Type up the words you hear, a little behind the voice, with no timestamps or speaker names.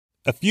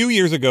A few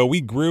years ago, we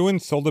grew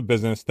and sold a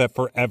business that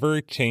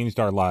forever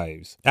changed our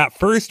lives. At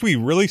first, we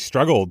really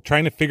struggled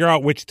trying to figure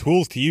out which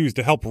tools to use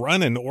to help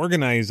run and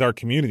organize our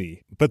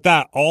community. But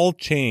that all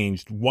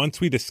changed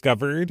once we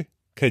discovered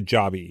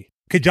Kajabi.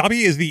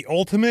 Kajabi is the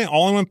ultimate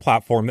all-in-one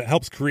platform that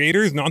helps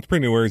creators and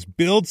entrepreneurs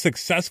build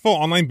successful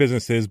online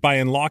businesses by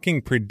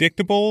unlocking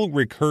predictable,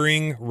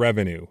 recurring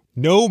revenue.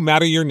 No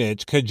matter your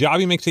niche,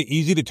 Kajabi makes it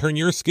easy to turn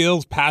your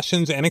skills,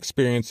 passions, and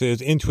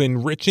experiences into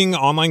enriching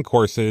online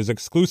courses,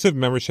 exclusive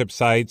membership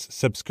sites,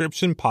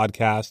 subscription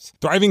podcasts,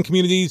 thriving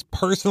communities,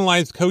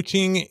 personalized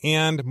coaching,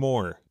 and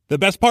more. The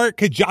best part,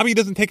 Kajabi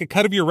doesn't take a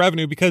cut of your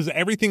revenue because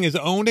everything is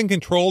owned and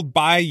controlled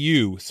by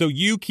you, so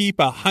you keep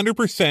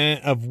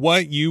 100% of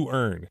what you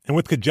earn. And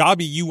with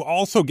Kajabi, you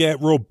also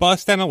get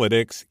robust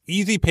analytics,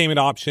 easy payment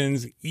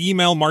options,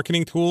 email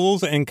marketing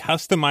tools, and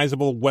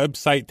customizable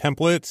website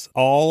templates,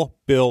 all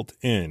built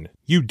in.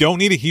 You don't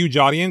need a huge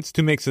audience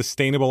to make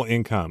sustainable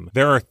income.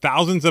 There are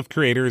thousands of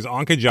creators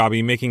on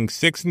Kajabi making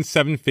 6 and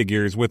 7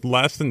 figures with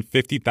less than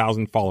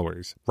 50,000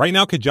 followers. Right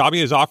now,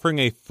 Kajabi is offering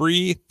a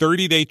free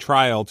 30-day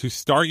trial to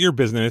start your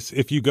business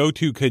if you go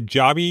to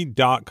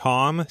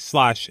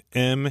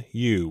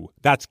kajabi.com/MU.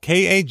 That's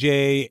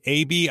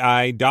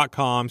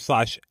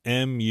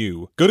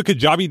KAJABI.com/MU. Go to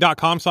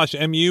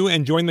kajabi.com/MU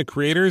and join the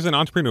creators and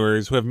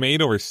entrepreneurs who have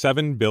made over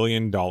 $7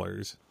 billion.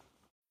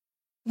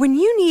 When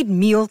you need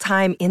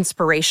mealtime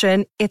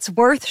inspiration, it's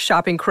worth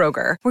shopping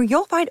Kroger, where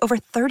you'll find over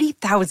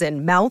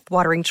 30,000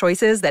 mouth-watering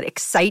choices that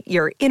excite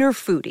your inner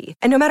foodie.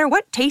 And no matter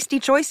what tasty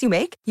choice you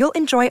make, you'll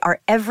enjoy our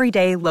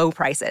everyday low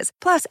prices,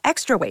 plus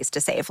extra ways to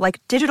save,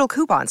 like digital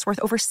coupons worth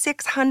over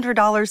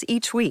 $600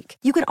 each week.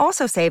 You can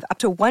also save up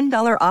to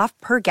 $1 off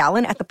per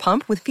gallon at the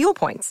pump with fuel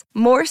points.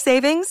 More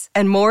savings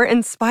and more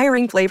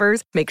inspiring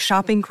flavors make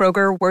shopping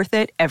Kroger worth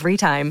it every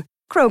time.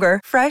 Kroger,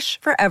 fresh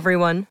for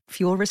everyone.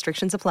 Fuel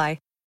restrictions apply.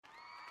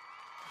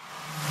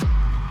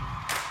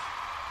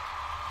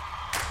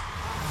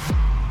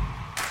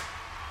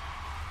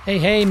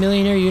 Hey,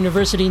 Millionaire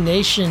University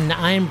Nation.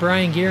 I'm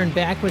Brian Guerin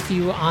back with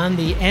you on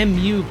the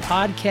MU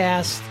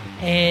podcast.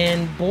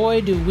 And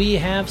boy, do we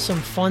have some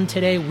fun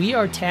today. We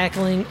are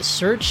tackling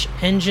search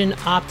engine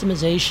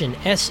optimization,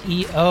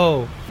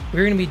 SEO.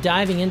 We're going to be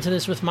diving into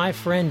this with my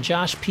friend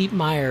Josh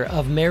Piepmeier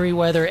of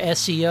Merriweather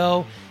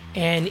SEO.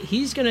 And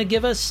he's going to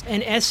give us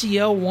an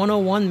SEO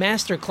 101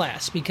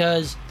 masterclass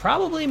because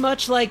probably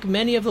much like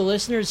many of the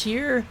listeners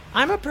here,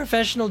 I'm a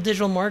professional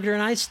digital marketer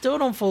and I still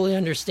don't fully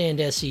understand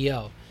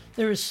SEO.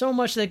 There is so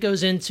much that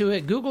goes into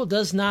it. Google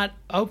does not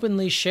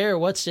openly share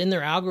what's in their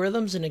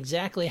algorithms and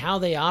exactly how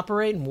they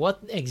operate and what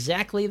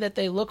exactly that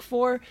they look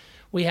for.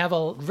 We have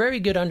a very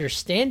good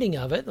understanding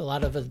of it. A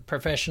lot of the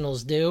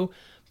professionals do,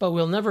 but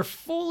we'll never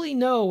fully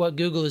know what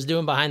Google is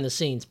doing behind the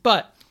scenes.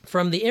 But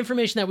from the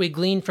information that we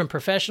glean from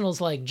professionals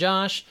like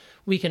Josh,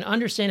 we can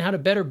understand how to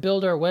better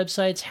build our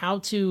websites, how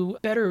to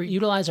better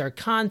utilize our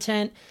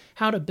content,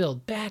 how to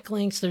build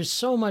backlinks. There's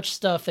so much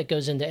stuff that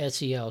goes into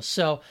SEO.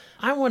 So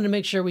I wanted to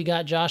make sure we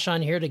got Josh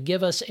on here to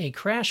give us a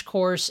crash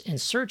course in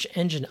search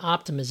engine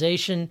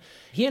optimization.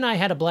 He and I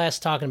had a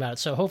blast talking about it.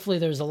 So hopefully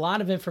there's a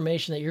lot of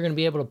information that you're going to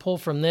be able to pull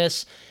from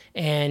this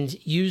and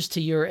use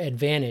to your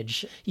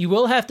advantage. You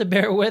will have to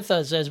bear with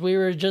us as we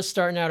were just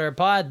starting out our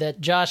pod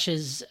that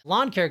Josh's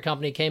lawn care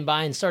company came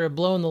by and started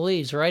blowing the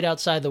leaves right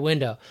outside the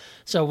window.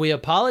 So we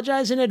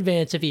apologize in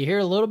advance if you hear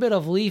a little bit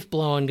of leaf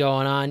blowing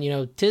going on. You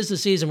know, 'tis the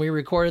season. We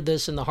recorded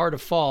this in the heart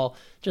of fall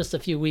just a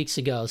few weeks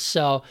ago.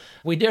 So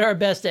we did our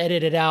best to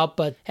edit it out,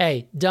 but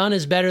hey, done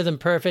is better than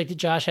perfect.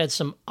 Josh had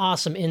some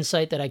awesome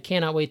insight that I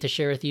cannot wait to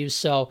share with you.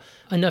 So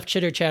enough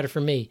chitter chatter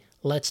for me.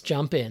 Let's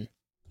jump in.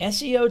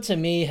 SEO to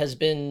me has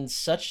been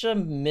such a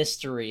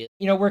mystery.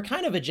 You know, we're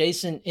kind of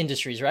adjacent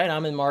industries, right?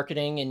 I'm in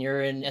marketing and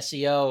you're in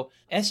SEO.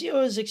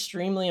 SEO is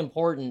extremely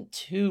important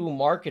to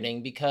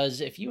marketing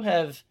because if you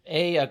have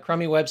a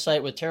crummy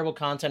website with terrible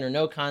content or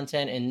no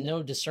content and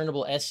no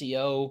discernible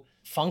SEO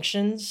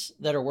functions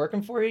that are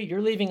working for you,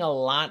 you're leaving a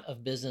lot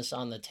of business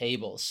on the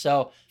table.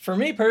 So for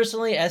me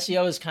personally,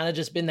 SEO has kind of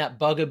just been that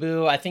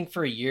bugaboo. I think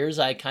for years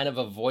I kind of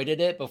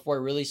avoided it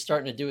before really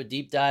starting to do a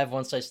deep dive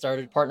once I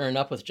started partnering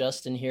up with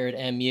Justin here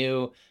at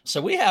MU.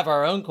 So we have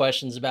our own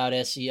questions about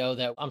SEO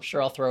that I'm sure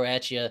I'll throw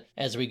at you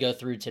as we go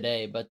through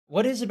today. But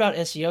what is it about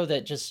SEO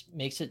that just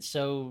makes it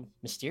so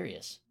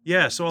mysterious?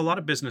 Yeah, so a lot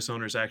of business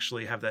owners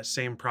actually have that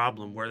same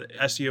problem where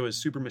SEO is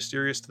super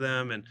mysterious to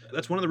them. And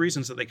that's one of the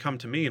reasons that they come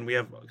to me. And we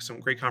have some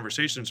great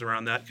conversations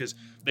around that because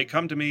they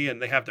come to me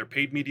and they have their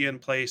paid media in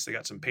place. They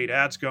got some paid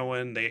ads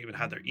going. They even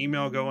have their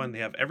email going. They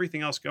have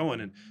everything else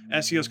going. And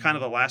SEO is kind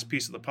of the last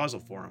piece of the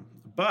puzzle for them.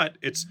 But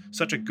it's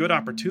such a good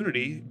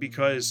opportunity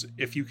because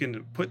if you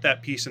can put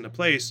that piece into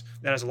place,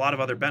 that has a lot of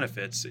other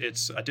benefits.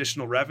 It's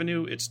additional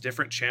revenue. It's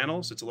different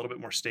channels. It's a little bit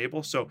more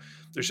stable. So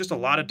there's just a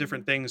lot of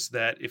different things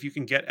that if you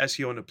can get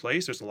SEO into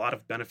place, there's a lot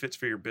of benefits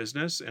for your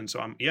business. And so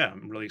I'm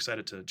really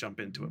excited to jump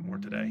into it more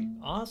today.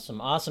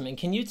 Awesome. And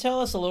can you tell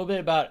us a little bit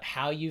about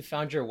how you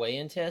found your way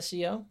into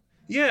SEO?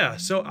 Yeah,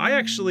 so I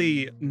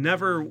actually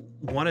never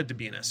wanted to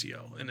be an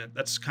SEO. And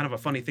that's kind of a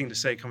funny thing to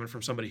say coming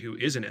from somebody who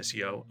is an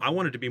SEO. I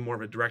wanted to be more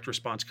of a direct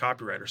response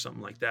copywriter or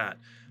something like that.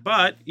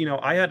 But,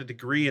 I had a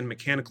degree in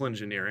mechanical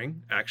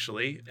engineering,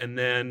 actually. And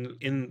then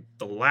in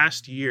the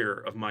last year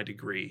of my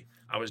degree,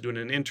 I was doing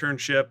an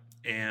internship,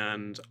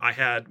 and I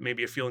had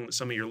maybe a feeling that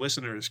some of your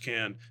listeners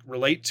can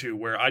relate to,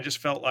 where I just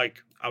felt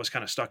like I was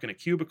kind of stuck in a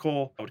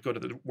cubicle. I would go to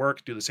the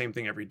work, do the same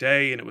thing every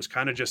day. And it was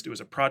kind of just, it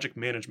was a project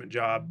management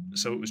job.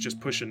 So it was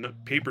just pushing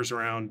papers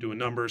around, doing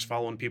numbers,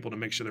 following people to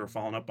make sure they were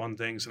following up on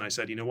things. And I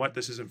said, you know what,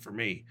 this isn't for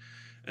me.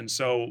 And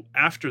so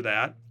after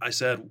that, I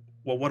said,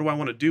 well, what do I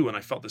want to do? And I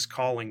felt this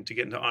calling to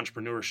get into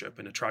entrepreneurship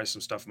and to try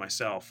some stuff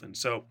myself. And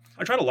so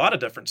I tried a lot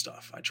of different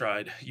stuff. I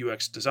tried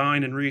UX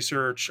design and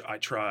research. I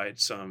tried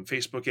some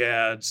Facebook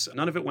ads.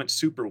 None of it went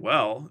super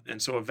well.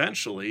 And so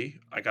eventually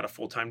I got a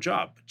full-time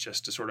job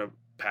just to sort of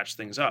patch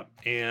things up.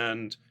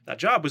 And that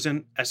job was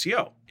in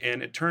SEO.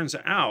 And it turns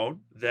out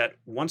that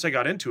once I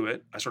got into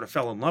it, I sort of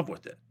fell in love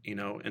with it,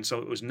 and so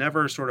it was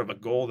never sort of a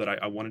goal that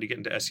I wanted to get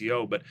into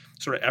SEO, but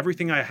sort of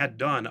everything I had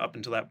done up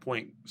until that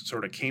point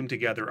sort of came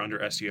together under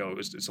SEO.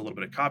 It's a little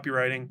bit of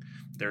copywriting.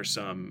 There's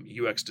some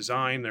UX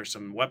design. There's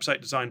some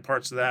website design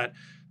parts of that,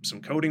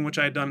 some coding, which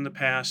I had done in the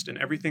past, and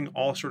everything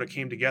all sort of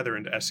came together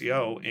into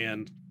SEO.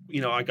 And,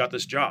 I got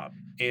this job.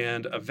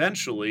 And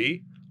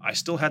eventually I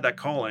still had that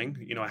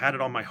calling. I had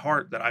it on my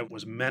heart that I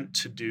was meant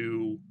to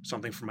do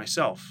something for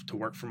myself, to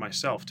work for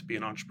myself, to be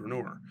an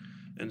entrepreneur.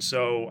 And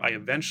so I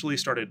eventually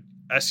started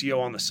SEO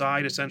on the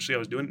side. Essentially, I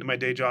was doing it in my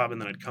day job, and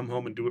then I'd come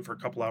home and do it for a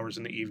couple hours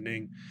in the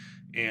evening,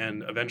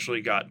 and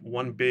eventually got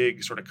one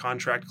big sort of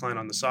contract client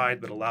on the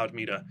side that allowed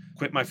me to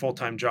quit my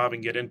full-time job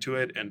and get into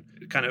it, and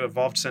it kind of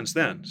evolved since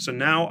then. So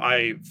now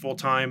I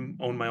full-time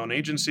own my own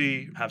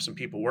agency, have some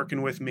people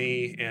working with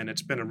me, and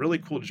it's been a really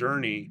cool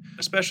journey,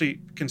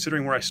 especially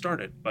considering where I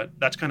started, but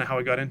that's kind of how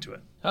I got into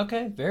it.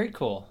 Okay, very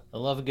cool. I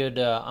love a good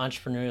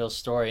entrepreneurial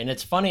story. And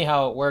it's funny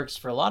how it works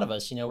for a lot of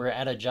us. We're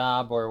at a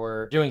job or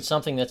we're doing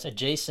something that's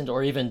adjacent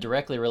or even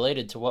directly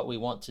related to what we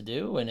want to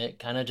do. And it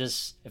kind of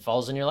it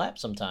falls in your lap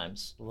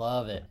sometimes.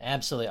 Love it.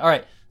 Absolutely. All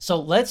right. So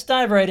let's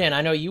dive right in.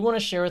 I know you want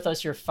to share with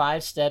us your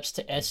 5 steps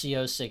to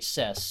SEO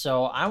success.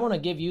 So I want to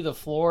give you the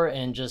floor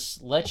and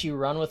just let you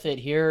run with it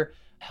here.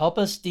 Help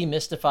us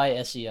demystify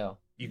SEO.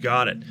 You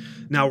got it.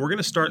 Now we're going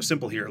to start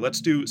simple here.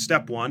 Let's do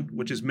step 1,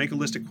 which is make a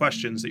list of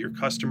questions that your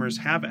customers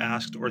have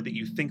asked or that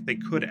you think they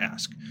could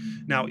ask.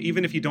 Now,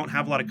 even if you don't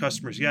have a lot of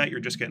customers yet, you're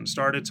just getting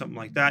started, something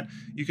like that,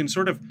 you can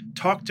sort of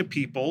talk to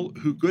people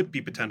who could be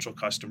potential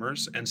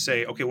customers and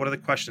say, okay, what are the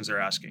questions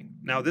they're asking?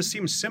 Now, this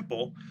seems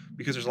simple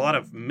because there's a lot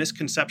of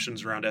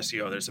misconceptions around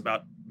SEO. There's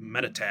about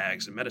meta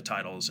tags and meta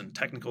titles and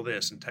technical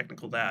this and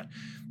technical that.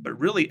 But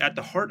really at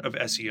the heart of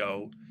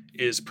SEO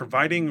is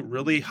providing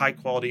really high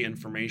quality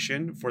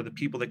information for the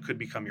people that could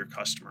become your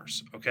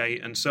customers. Okay.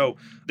 And so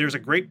there's a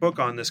great book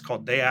on this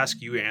called They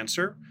Ask You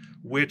Answer,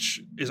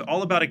 which is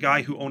all about a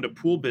guy who owned a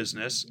pool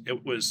business.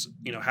 It was,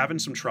 having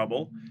some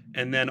trouble.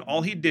 And then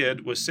all he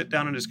did was sit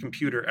down on his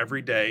computer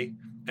every day,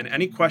 and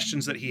any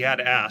questions that he had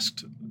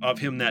asked of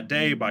him that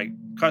day by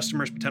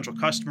customers, potential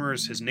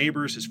customers, his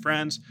neighbors, his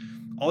friends,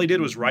 all he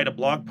did was write a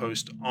blog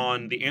post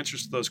on the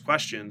answers to those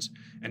questions.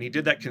 And he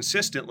did that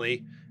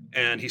consistently.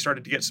 And he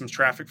started to get some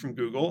traffic from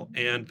Google,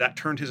 and that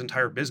turned his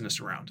entire business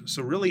around.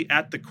 So really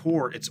at the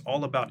core, it's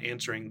all about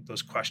answering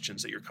those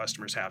questions that your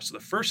customers have. So the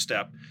first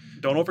step,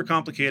 don't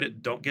overcomplicate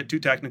it. Don't get too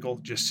technical.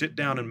 Just sit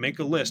down and make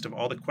a list of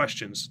all the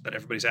questions that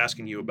everybody's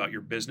asking you about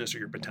your business or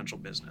your potential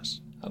business.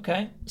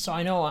 Okay. So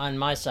I know on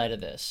my side of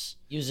this,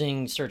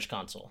 using Search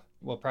Console,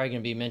 we're probably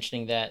going to be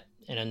mentioning that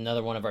in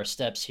another one of our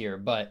steps here,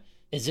 but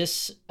is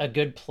this a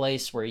good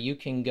place where you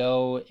can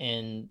go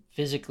and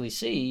physically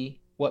see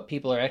what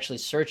people are actually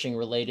searching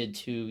related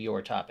to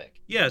your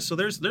topic? Yeah, so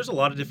there's a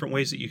lot of different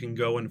ways that you can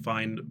go and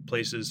find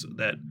places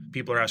that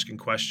people are asking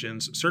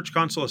questions. Search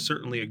Console is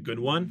certainly a good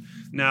one.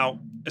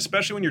 Now,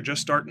 especially when you're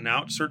just starting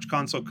out, Search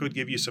Console could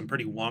give you some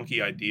pretty wonky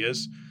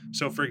ideas.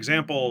 So for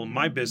example,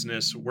 my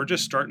business, we're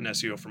just starting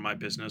SEO for my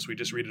business. We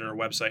just redid our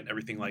website and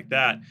everything like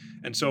that.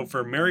 And so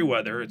for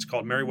Merriweather, it's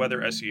called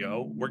Merriweather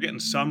SEO. We're getting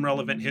some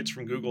relevant hits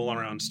from Google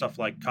around stuff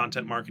like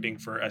content marketing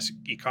for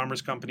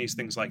e-commerce companies,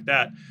 things like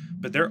that.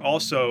 But they're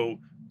also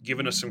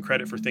giving us some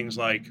credit for things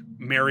like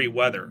merry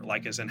weather,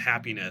 like as in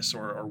happiness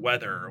or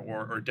weather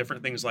or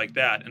different things like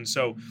that. And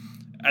so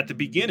at the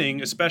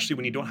beginning, especially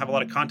when you don't have a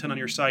lot of content on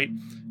your site,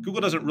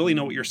 Google doesn't really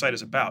know what your site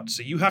is about.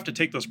 So you have to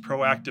take those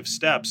proactive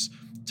steps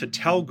to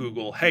tell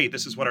Google, hey,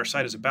 this is what our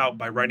site is about,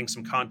 by writing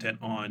some content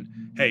on,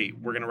 hey,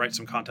 we're going to write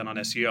some content on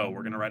SEO.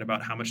 We're going to write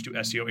about how much do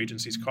SEO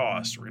agencies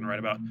cost. We're going to write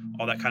about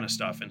all that kind of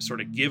stuff and sort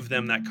of give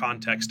them that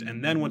context.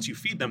 And then once you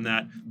feed them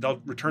that,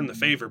 they'll return the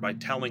favor by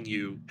telling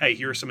you, hey,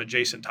 here are some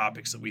adjacent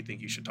topics that we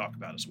think you should talk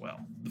about as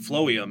well. The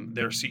Flowium,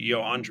 their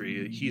CEO,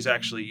 Andre, he's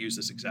actually used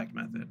this exact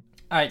method.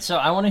 All right, so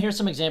I want to hear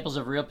some examples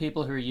of real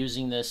people who are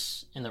using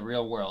this in the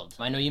real world.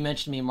 I know you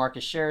mentioned me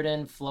Marcus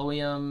Sheridan,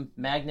 Flowium,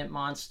 Magnet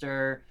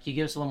Monster. Can you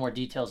give us a little more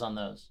details on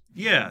those?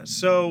 Yeah,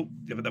 so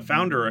the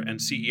founder and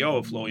CEO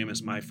of Flowium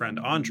is my friend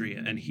Andre,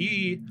 and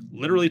he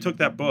literally took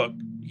that book,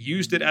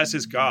 used it as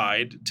his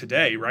guide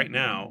today, right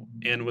now,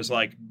 and was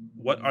like,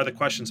 what are the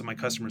questions that my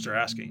customers are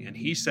asking? And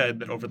he said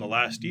that over the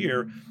last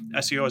year,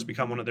 SEO has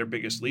become one of their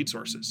biggest lead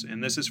sources.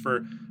 And this is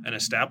for an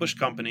established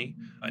company,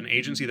 an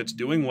agency that's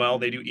doing well.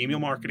 They do email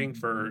marketing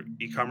for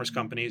e-commerce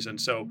companies.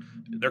 And so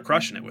they're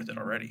crushing it with it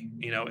already,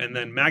 and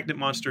then Magnet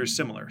Monster is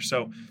similar.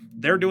 So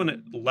they're doing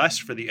it less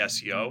for the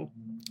SEO.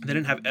 They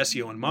didn't have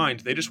SEO in mind.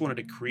 They just wanted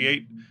to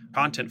create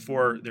content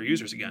for their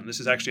users again. This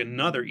is actually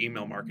another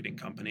email marketing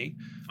company.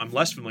 I'm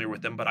less familiar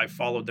with them, but I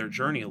followed their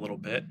journey a little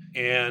bit.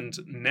 And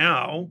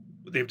now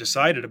they've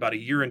decided about a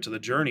year into the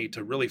journey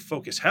to really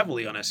focus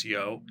heavily on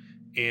SEO.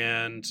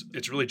 And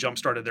it's really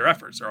jump-started their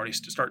efforts. They're already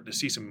starting to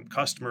see some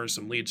customers,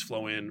 some leads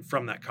flow in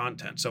from that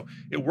content. So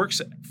it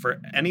works for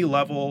any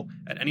level,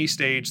 at any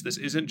stage. This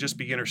isn't just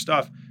beginner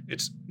stuff.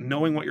 It's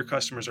knowing what your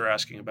customers are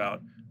asking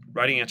about,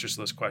 writing answers to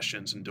those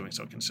questions, and doing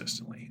so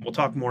consistently. We'll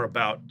talk more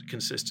about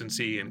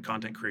consistency and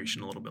content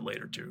creation a little bit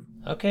later too.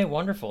 Okay,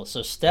 wonderful.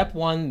 So step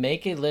one,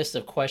 make a list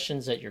of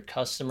questions that your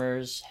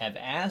customers have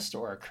asked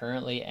or are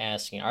currently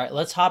asking. All right,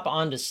 let's hop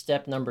on to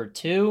step number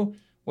 2.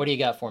 What do you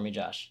got for me,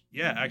 Josh?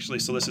 Yeah, actually,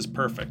 so this is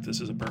perfect.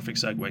 This is a perfect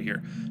segue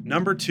here.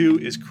 Number 2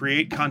 is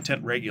create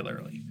content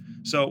regularly.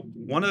 So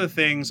one of the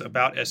things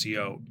about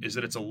SEO is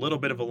that it's a little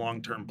bit of a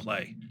long-term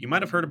play. You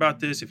might have heard about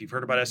this if you've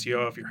heard about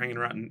SEO, if you're hanging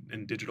around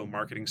in digital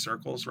marketing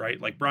circles, right?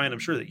 Like Brian, I'm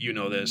sure that you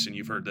know this and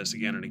you've heard this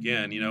again and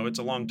again. It's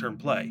a long-term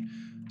play.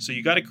 So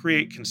you got to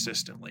create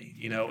consistently,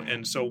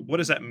 and so what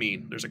does that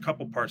mean? There's a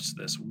couple parts to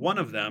this. One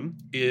of them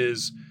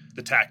is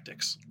the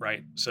tactics,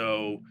 right?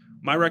 So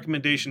my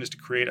recommendation is to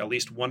create at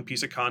least one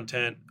piece of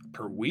content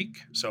per week.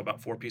 So about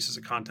 4 pieces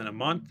of content a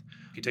month.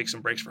 If you take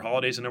some breaks for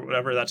holidays and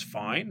whatever, that's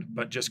fine,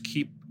 but just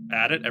keep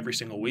at it every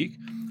single week.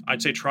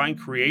 I'd say try and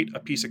create a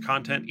piece of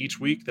content each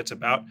week that's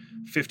about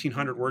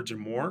 1,500 words or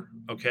more,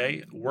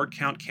 okay? Word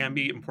count can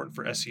be important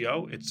for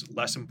SEO. It's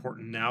less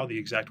important now, the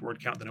exact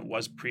word count, than it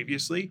was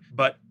previously,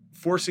 but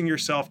forcing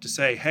yourself to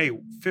say, hey,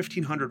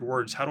 1,500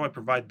 words, how do I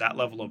provide that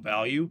level of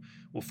value,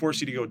 will force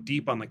you to go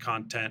deep on the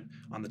content,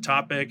 on the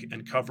topic,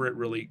 and cover it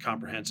really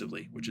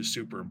comprehensively, which is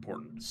super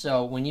important.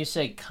 So when you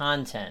say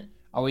content,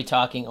 are we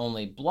talking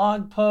only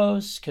blog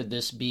posts? Could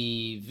this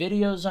be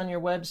videos on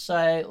your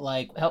website?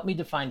 Like, help me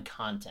define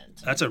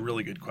content. That's a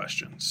really good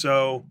question.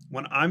 So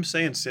when I'm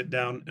saying sit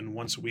down and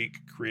once a week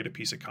create a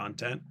piece of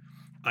content,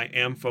 I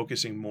am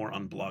focusing more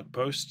on blog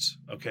posts,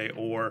 okay?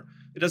 Or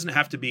it doesn't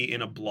have to be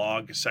in a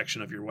blog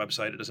section of your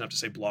website. It doesn't have to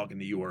say blog in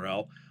the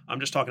URL. I'm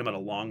just talking about a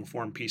long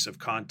form piece of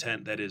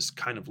content that is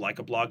kind of like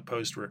a blog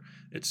post where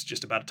it's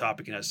just about a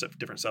topic and has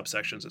different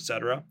subsections,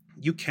 etc.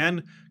 You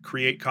can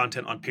create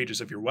content on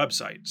pages of your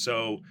website.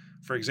 So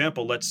for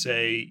example, let's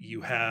say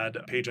you had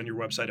a page on your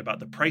website about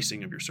the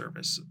pricing of your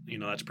service.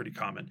 That's pretty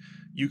common.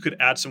 You could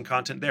add some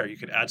content there. You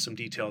could add some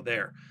detail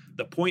there.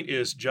 The point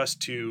is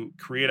just to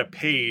create a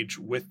page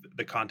with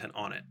the content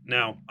on it.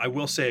 Now, I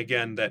will say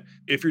again that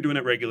if you're doing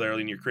it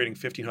regularly and you're creating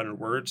 1,500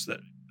 words, that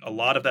a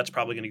lot of that's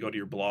probably going to go to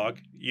your blog.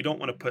 You don't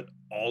want to put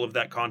all of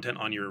that content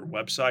on your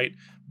website.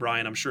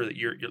 Brian, I'm sure that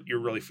you're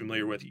really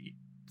familiar with,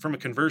 from a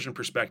conversion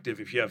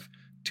perspective, if you have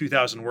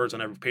 2,000 words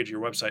on every page of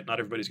your website, not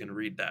everybody's going to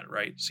read that,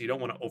 right? So you don't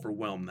want to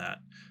overwhelm that.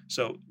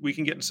 So we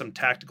can get into some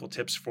tactical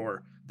tips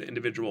for the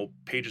individual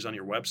pages on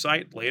your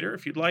website later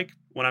if you'd like.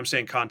 When I'm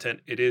saying content,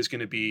 it is going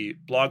to be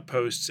blog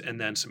posts and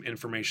then some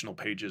informational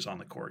pages on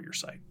the core of your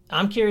site.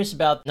 I'm curious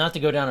about, not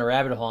to go down a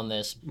rabbit hole on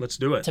this. Let's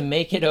do it. To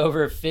make it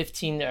over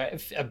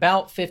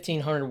about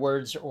 1,500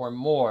 words or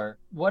more,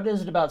 what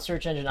is it about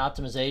search engine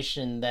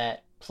optimization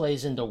that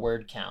plays into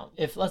word count?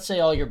 If, let's say,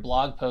 all your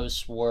blog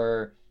posts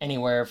were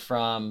anywhere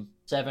from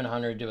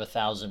 700 to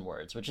 1,000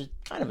 words, which is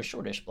kind of a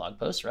shortish blog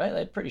post, right?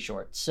 Like pretty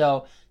short.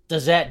 So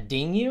does that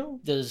ding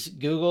you? Does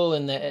Google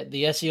and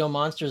the SEO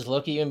monsters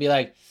look at you and be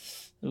like,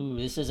 ooh,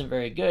 this isn't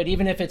very good?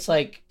 Even if it's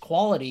like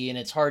quality and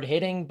it's hard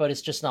hitting, but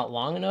it's just not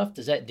long enough,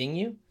 does that ding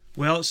you?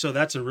 Well, so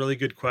that's a really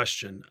good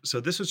question. So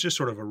this is just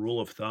sort of a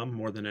rule of thumb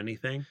more than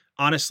anything.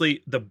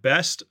 Honestly, the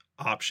best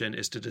option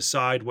is to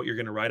decide what you're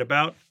going to write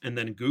about and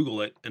then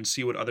Google it and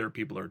see what other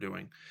people are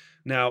doing.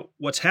 Now,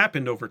 what's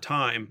happened over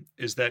time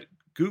is that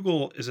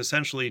Google is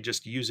essentially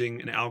just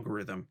using an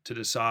algorithm to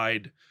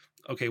decide,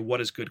 okay,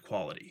 what is good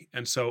quality?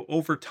 And so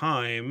over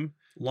time,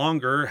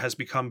 longer has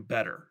become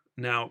better.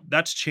 Now,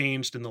 that's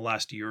changed in the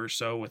last year or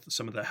so with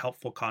some of the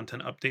helpful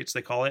content updates,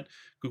 they call it.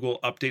 Google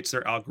updates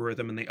their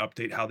algorithm and they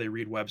update how they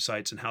read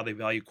websites and how they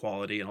value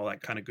quality and all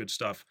that kind of good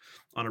stuff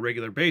on a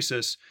regular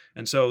basis.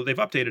 And so they've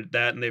updated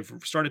that and they've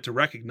started to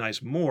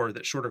recognize more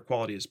that shorter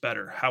quality is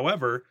better.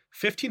 However,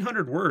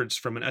 1,500 words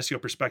from an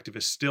SEO perspective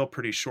is still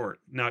pretty short.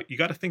 Now, you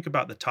got to think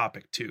about the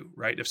topic too,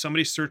 right? If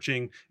somebody's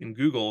searching in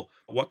Google,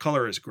 what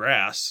color is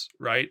grass,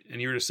 right?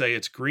 And you were to say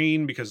it's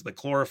green because of the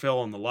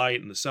chlorophyll and the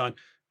light and the sun,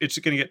 it's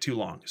going to get too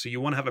long. So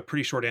you want to have a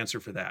pretty short answer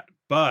for that.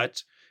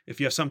 But if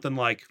you have something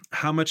like,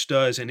 how much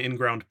does an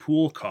in-ground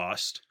pool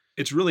cost?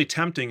 It's really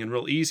tempting and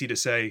real easy to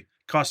say,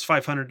 costs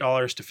 $500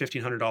 to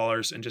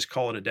 $1,500 and just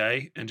call it a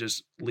day and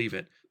just leave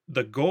it.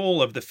 The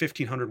goal of the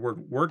 1,500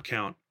 word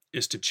count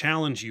is to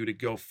challenge you to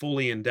go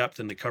fully in depth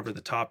and to cover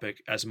the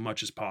topic as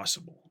much as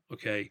possible.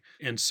 Okay.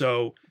 And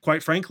so,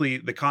 quite frankly,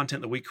 the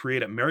content that we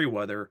create at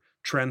Merriweather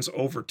trends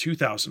over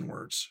 2,000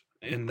 words.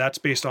 And that's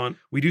based on,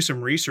 we do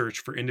some research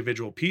for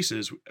individual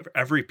pieces.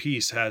 Every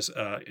piece has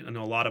a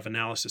lot of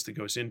analysis that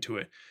goes into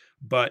it.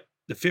 But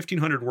the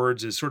 1,500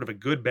 words is sort of a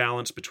good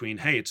balance between,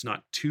 hey, it's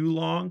not too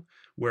long,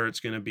 where it's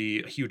going to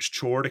be a huge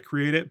chore to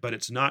create it, but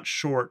it's not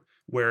short,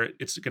 where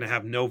it's going to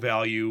have no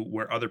value,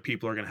 where other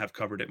people are going to have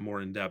covered it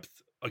more in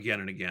depth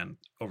again and again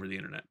over the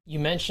internet. You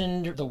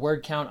mentioned the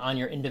word count on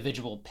your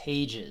individual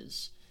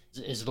pages.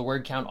 Is the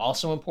word count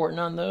also important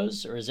on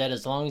those, or is that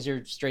as long as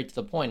you're straight to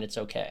the point, it's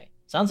okay?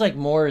 Sounds like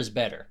more is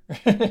better.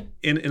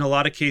 In a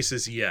lot of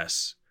cases,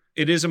 yes.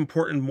 It is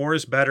important. More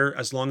is better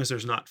as long as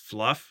there's not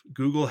fluff.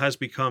 Google has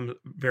become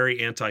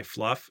very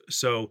anti-fluff.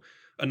 So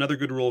another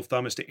good rule of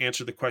thumb is to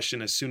answer the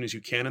question as soon as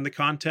you can in the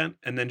content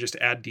and then just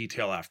add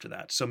detail after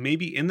that. So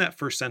maybe in that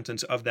first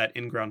sentence of that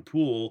in-ground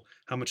pool,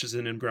 how much does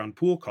an in-ground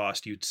pool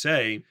cost? You'd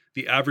say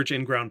the average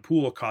in-ground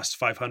pool costs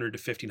 $500 to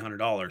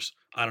 $1,500.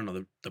 I don't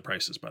know the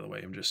prices, by the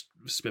way. I'm just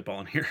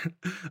spitballing here.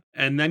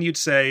 And then you'd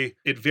say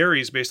it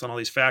varies based on all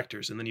these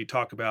factors. And then you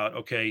talk about,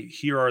 okay,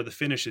 here are the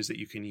finishes that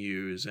you can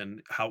use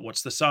and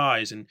what's the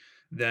size, and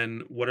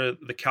then what are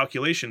the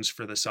calculations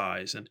for the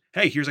size? And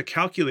hey, here's a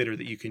calculator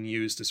that you can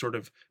use to sort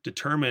of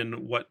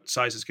determine what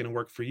size is going to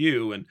work for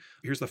you. And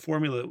here's the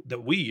formula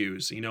that we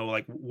use.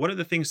 Like, what are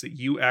the things that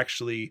you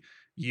actually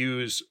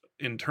use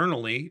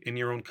internally in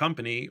your own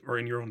company or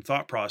in your own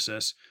thought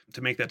process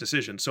to make that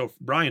decision? So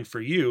Brian,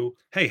 for you,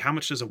 hey, how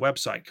much does a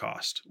website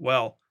cost?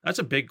 Well, that's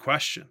a big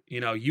question.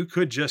 You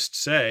could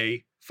just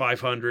say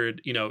 $500,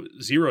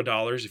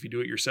 $0 if you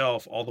do it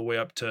yourself, all the way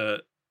up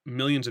to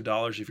millions of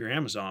dollars if you're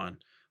Amazon.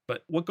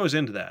 But what goes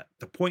into that?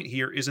 The point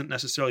here isn't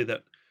necessarily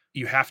that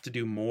you have to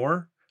do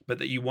more, but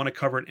that you want to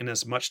cover it in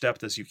as much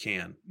depth as you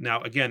can.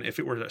 Now, again, if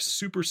it were a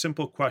super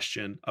simple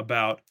question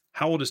about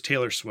how old is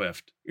Taylor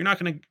Swift, you're not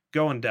going to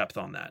go in depth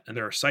on that. And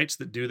there are sites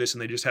that do this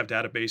and they just have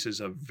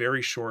databases of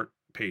very short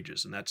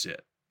pages and that's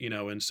it.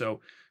 And so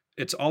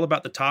it's all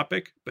about the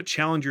topic, but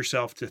challenge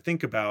yourself to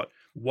think about,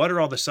 what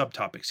are all the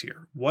subtopics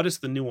here? What is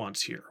the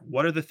nuance here?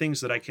 What are the things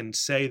that I can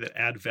say that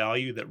add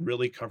value that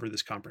really cover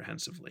this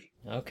comprehensively?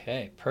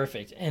 Okay,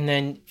 perfect. And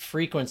then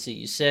frequency,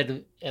 you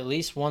said at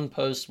least one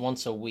post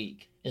once a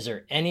week. Is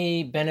there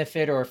any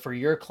benefit, or for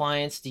your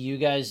clients, do you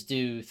guys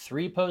do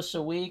 3 posts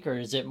a week, or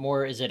is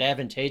it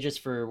advantageous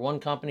for one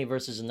company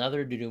versus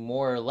another to do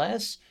more or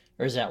less?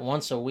 Or is that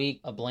once a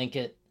week a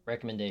blanket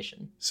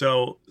recommendation?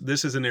 So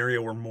this is an area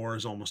where more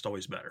is almost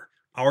always better.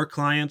 Our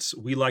clients,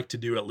 we like to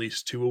do at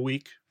least 2 a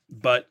week.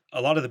 But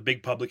a lot of the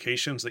big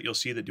publications that you'll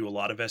see that do a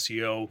lot of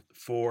SEO,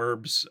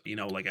 Forbes,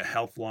 like a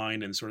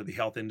Healthline and sort of the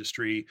health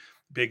industry,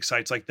 big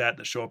sites like that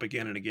show up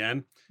again and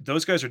again,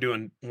 those guys are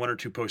doing 1 or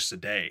 2 posts a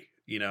day,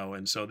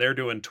 and so they're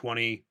doing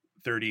 20,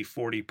 30,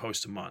 40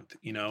 posts a month,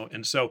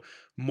 and so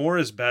more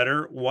is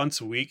better.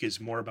 Once a week is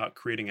more about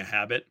creating a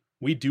habit.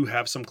 We do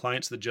have some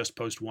clients that just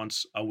post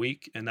once a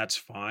week, and that's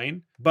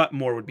fine, but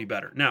more would be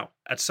better. Now,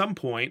 at some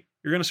point,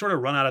 you're going to sort of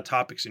run out of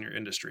topics in your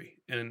industry.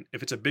 And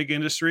if it's a big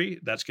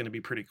industry, that's going to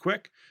be pretty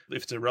quick.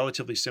 If it's a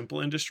relatively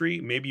simple industry,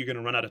 maybe you're going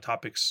to run out of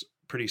topics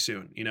pretty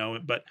soon,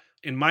 But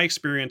in my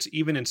experience,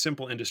 even in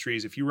simple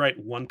industries, if you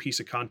write 1 piece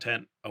of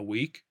content a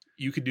week,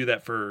 you could do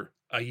that for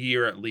a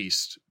year at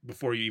least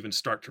before you even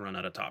start to run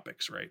out of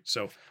topics, right?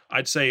 So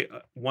I'd say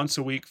once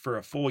a week for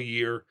a full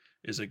year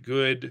is a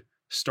good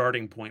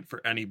starting point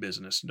for any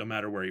business, no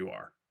matter where you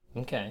are.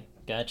 Okay,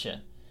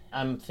 gotcha.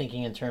 I'm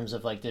thinking in terms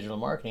of like digital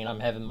marketing. I'm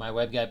having my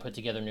web guy put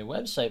together a new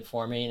website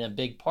for me, and a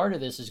big part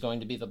of this is going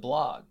to be the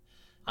blog.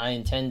 I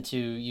intend to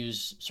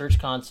use Search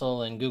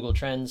Console and Google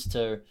Trends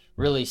to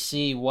really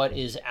see what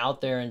is out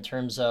there in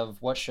terms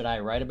of what should I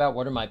write about,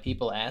 what are my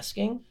people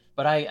asking.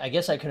 But I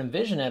guess I could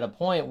envision at a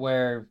point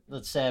where,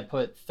 let's say I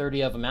put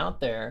 30 of them out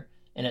there,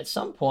 and at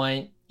some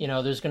point,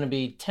 there's going to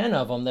be 10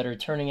 of them that are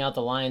turning out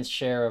the lion's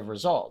share of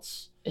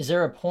results. Is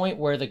there a point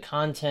where the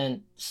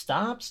content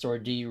stops, or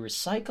do you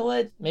recycle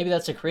it? Maybe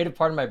that's a creative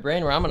part of my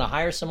brain where I'm going to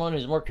hire someone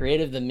who's more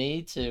creative than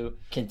me to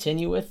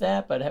continue with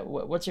that. But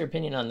what's your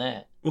opinion on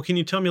that? Well, can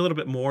you tell me a little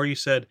bit more? You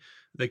said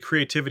the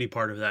creativity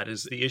part of that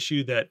is the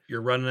issue that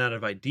you're running out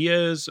of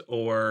ideas,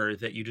 or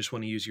that you just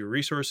want to use your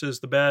resources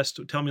the best.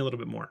 Tell me a little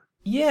bit more.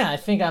 Yeah, I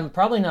think I'm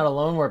probably not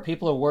alone where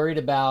people are worried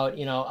about,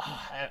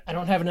 I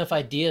don't have enough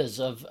ideas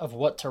of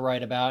what to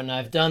write about. And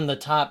I've done the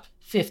top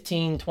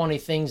 15, 20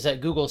 things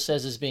that Google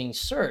says is being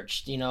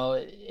searched.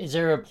 Is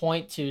there a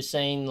point to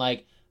saying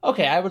like,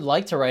 okay, I would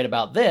like to write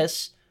about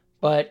this,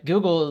 but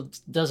Google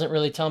doesn't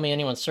really tell me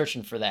anyone's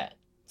searching for that.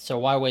 So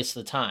why waste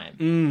the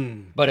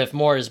time? But if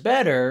more is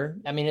better,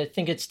 I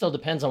think it still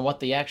depends on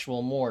what the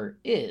actual more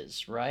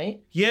is,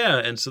 right? Yeah,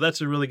 and so that's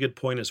a really good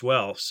point as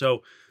well.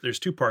 So there's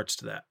 2 parts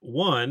to that.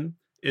 One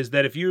is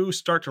that if you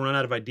start to run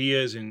out of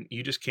ideas and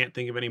you just can't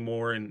think of any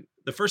more, and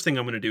the first thing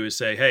I'm going to do is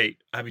say, hey,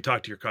 have you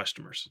talked to your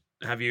customers?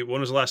 When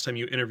was the last time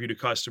you interviewed a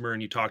customer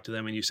and you talked to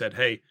them and you said,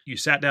 hey, you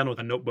sat down with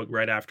a notebook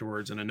right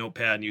afterwards and a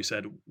notepad and you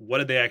said, what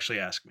did they actually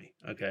ask me?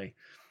 Okay.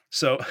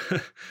 So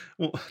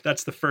well,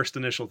 that's the first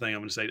initial thing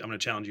I'm going to say. I'm going to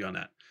challenge you on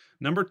that.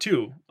 Number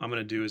two, I'm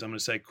going to do is I'm going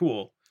to say,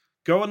 cool,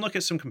 go and look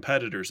at some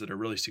competitors that are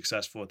really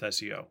successful with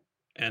SEO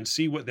and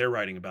see what they're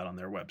writing about on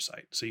their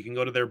website. So you can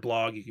go to their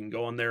blog, you can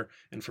go on their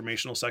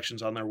informational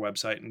sections on their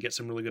website and get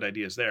some really good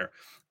ideas there.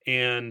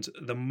 And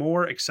the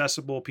more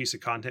accessible a piece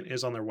of content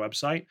is on their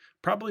website,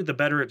 probably the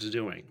better it's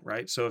doing,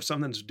 right? So if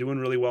something's doing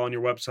really well on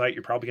your website,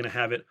 you're probably going to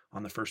have it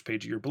on the first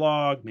page of your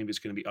blog. Maybe it's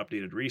going to be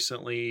updated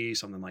recently,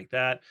 something like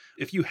that.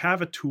 If you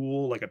have a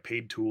tool, like a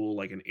paid tool,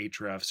 like an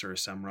Ahrefs or a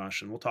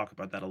SEMrush, and we'll talk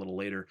about that a little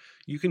later,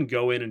 you can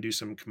go in and do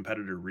some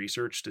competitor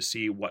research to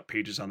see what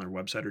pages on their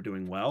website are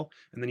doing well.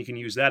 And then you can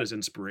use that as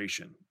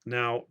inspiration.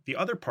 Now, the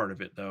other part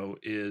of it, though,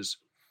 is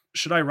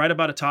should I write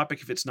about a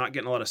topic if it's not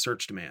getting a lot of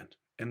search demand?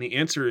 And the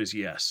answer is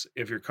yes.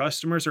 If your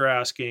customers are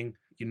asking,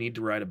 you need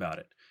to write about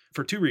it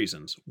for two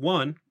reasons.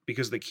 One,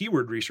 because the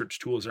keyword research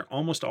tools are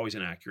almost always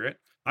inaccurate.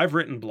 I've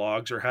written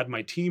blogs or had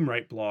my team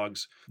write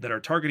blogs that are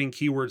targeting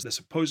keywords that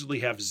supposedly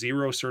have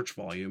zero search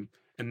volume.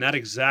 And that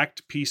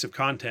exact piece of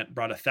content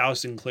brought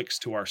 1,000 clicks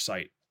to our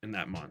site in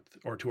that month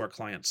or to our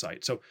client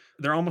site. So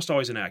they're almost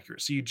always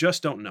inaccurate. So you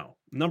just don't know.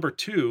 Number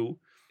two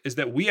is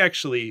that we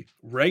actually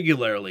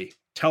regularly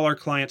tell our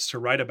clients to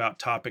write about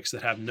topics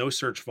that have no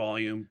search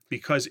volume,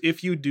 because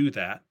if you do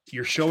that,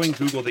 you're showing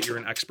Google that you're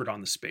an expert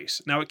on the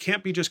space. Now, it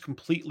can't be just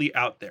completely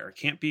out there. It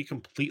can't be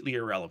completely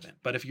irrelevant.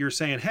 But if you're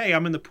saying, hey,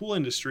 I'm in the pool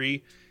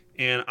industry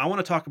and I want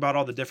to talk about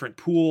all the different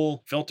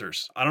pool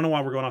filters. I don't know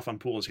why we're going off on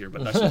pools here,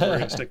 but that's what we're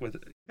going to stick with.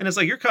 And it's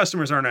like your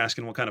customers aren't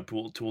asking what kind of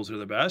pool tools are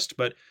the best.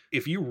 But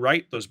if you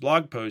write those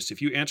blog posts,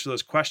 if you answer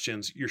those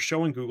questions, you're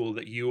showing Google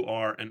that you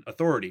are an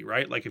authority,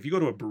 right? Like if you go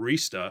to a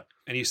barista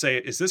and you say,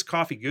 is this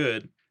coffee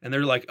good? And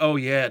they're like, oh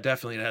yeah,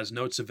 definitely. It has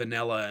notes of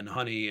vanilla and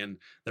honey and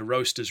the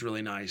roast is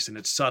really nice and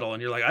it's subtle.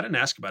 And you're like, I didn't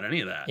ask about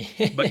any of that.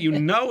 But you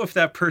know, if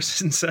that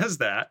person says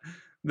that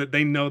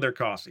they know their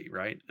coffee,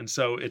 right? And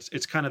so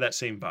it's kind of that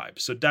same vibe.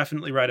 So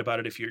definitely write about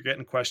it. If you're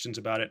getting questions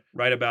about it,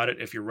 write about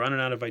it. If you're running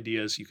out of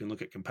ideas, you can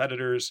look at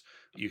competitors,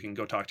 you can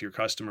go talk to your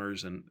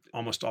customers, and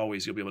almost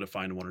always you'll be able to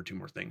find one or two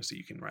more things that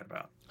you can write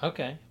about.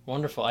 Okay,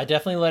 wonderful. I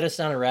definitely led us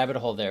down a rabbit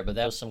hole there, but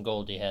that was some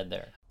gold you had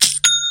there.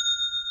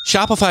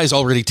 Shopify has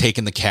already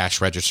taken the cash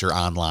register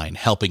online,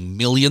 helping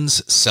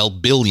millions sell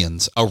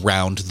billions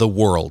around the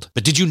world.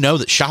 But did you know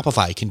that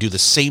Shopify can do the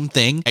same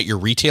thing at your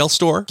retail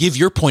store? Give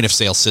your point of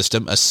sale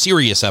system a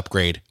serious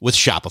upgrade with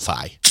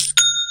Shopify.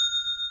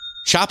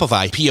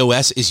 Shopify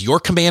POS is your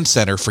command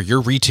center for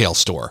your retail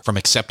store. From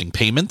accepting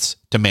payments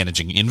to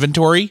managing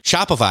inventory,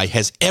 Shopify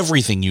has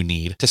everything you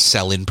need to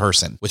sell in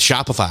person. With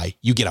Shopify,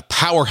 you get a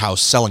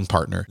powerhouse selling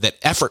partner that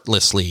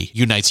effortlessly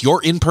unites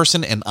your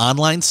in-person and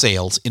online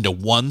sales into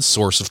one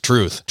source of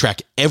truth.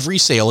 Track every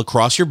sale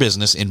across your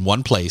business in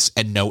one place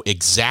and know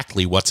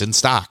exactly what's in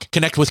stock.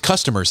 Connect with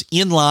customers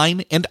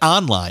in-line and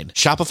online.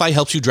 Shopify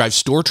helps you drive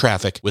store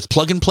traffic with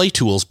plug-and-play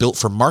tools built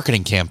for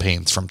marketing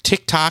campaigns from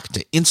TikTok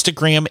to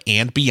Instagram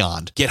and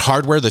beyond. Get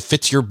hardware that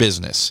fits your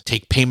business.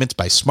 Take payments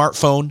by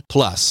smartphone.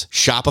 Plus,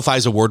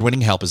 Shopify's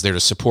award-winning help is there to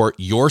support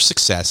your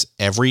success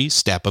every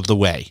step of the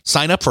way.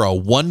 Sign up for a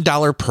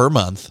 $1 per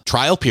month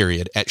trial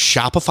period at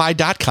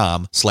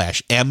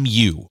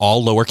shopify.com/MU,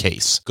 all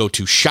lowercase. Go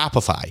to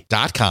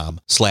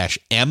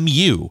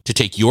shopify.com/MU to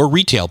take your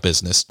retail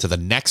business to the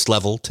next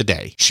level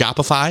today.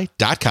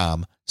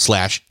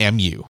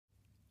 Shopify.com/MU.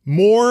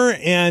 More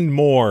and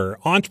more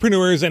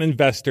entrepreneurs and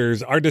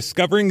investors are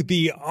discovering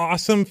the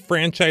awesome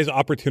franchise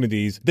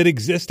opportunities that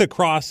exist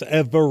across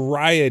a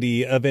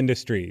variety of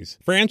industries.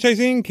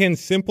 Franchising can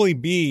simply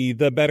be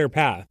the better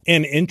path,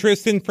 and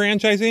interest in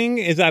franchising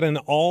is at an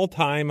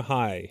all-time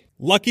high.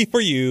 Lucky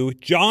for you,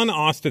 John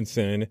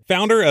Austenson,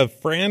 founder of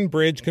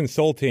FranBridge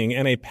Consulting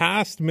and a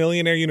past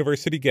Millionaire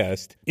University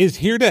guest, is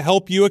here to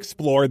help you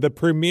explore the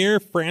premier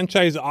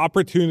franchise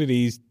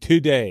opportunities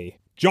today.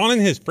 John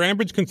and his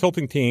FranBridge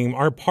Consulting team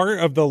are part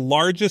of the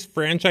largest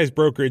franchise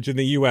brokerage in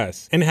the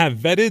U.S. and have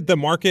vetted the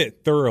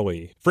market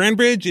thoroughly.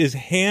 FranBridge is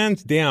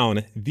hands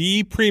down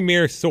the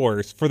premier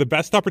source for the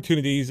best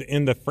opportunities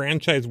in the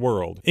franchise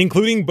world,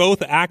 including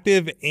both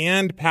active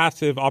and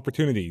passive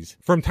opportunities.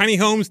 From tiny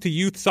homes to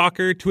youth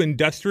soccer to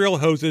industrial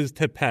hoses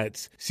to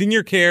pets,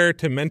 senior care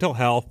to mental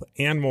health,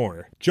 and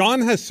more.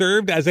 John has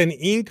served as an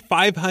Inc.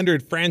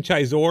 500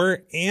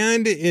 franchisor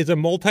and is a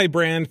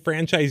multi-brand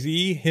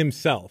franchisee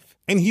himself.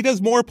 And he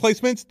does more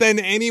placements than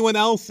anyone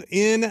else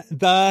in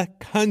the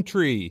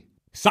country.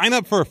 Sign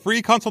up for a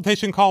free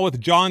consultation call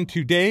with John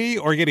today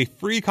or get a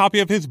free copy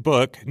of his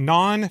book,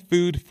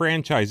 Non-Food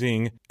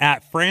Franchising,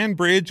 at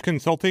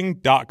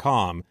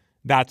franbridgeconsulting.com.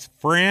 That's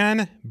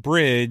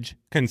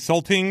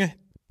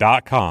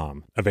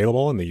franbridgeconsulting.com.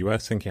 Available in the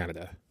U.S. and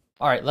Canada.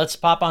 All right, let's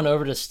pop on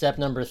over to step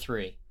number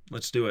 3.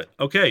 Let's do it.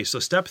 Okay, so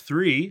step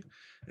 3,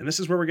 and this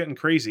is where we're getting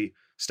crazy.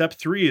 Step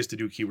 3 is to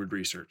do keyword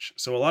research.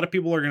 So a lot of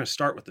people are going to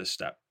start with this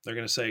step. They're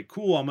going to say,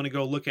 cool, I'm going to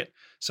go look at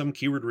some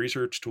keyword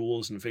research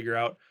tools and figure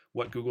out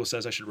what Google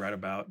says I should write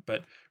about.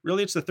 But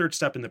really, it's the third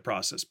step in the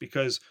process,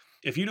 because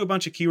if you do a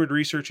bunch of keyword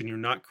research and you're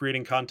not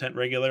creating content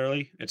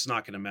regularly, it's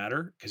not going to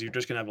matter, because you're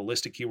just going to have a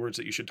list of keywords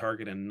that you should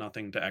target and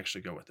nothing to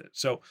actually go with it.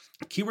 So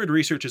keyword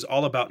research is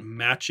all about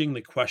matching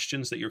the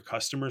questions that your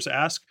customers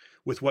ask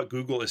with what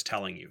Google is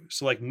telling you.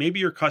 So like maybe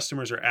your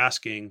customers are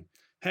asking,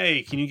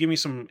 hey, can you give me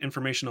some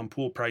information on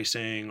pool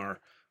pricing, or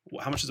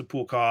how much does a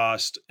pool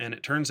cost? And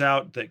it turns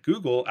out that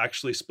Google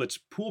actually splits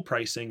pool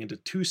pricing into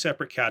two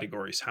separate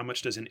categories. How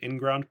much does an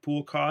in-ground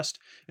pool cost,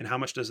 and how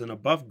much does an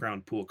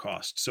above-ground pool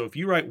cost? So if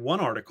you write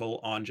one article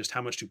on just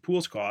how much do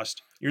pools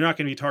cost, you're not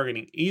going to be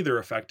targeting either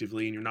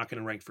effectively, and you're not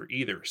going to rank for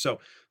either. So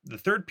the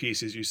third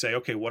piece is you say,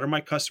 okay, what are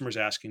my customers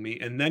asking me?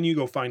 And then you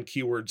go find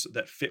keywords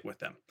that fit with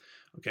them.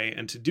 Okay.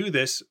 And to do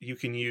this, you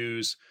can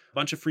use a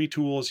bunch of free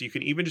tools. You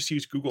can even just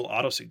use Google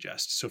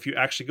Auto-Suggest. So if you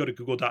actually go to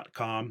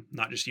google.com,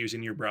 not just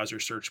using your browser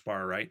search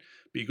bar, right?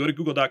 But you go to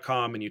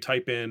google.com and you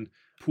type in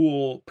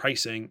pool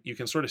pricing, you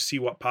can sort of see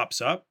what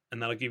pops up,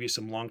 and that'll give you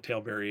some long tail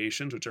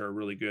variations, which are a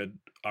really good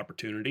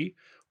opportunity.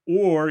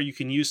 Or you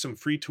can use some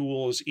free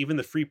tools, even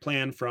the free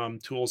plan from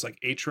tools like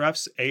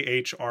Ahrefs,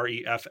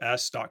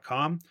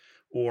 ahrefs.com,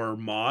 or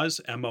Moz,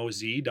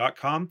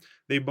 moz.com.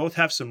 They both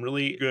have some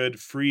really good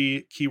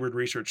free keyword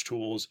research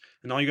tools.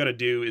 And all you got to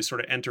do is sort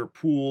of enter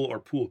pool or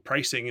pool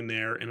pricing in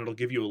there, and it'll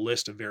give you a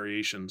list of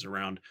variations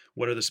around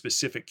what are the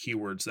specific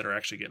keywords that are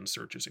actually getting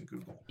searches in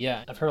Google.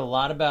 Yeah, I've heard a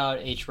lot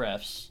about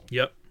Ahrefs.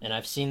 Yep. And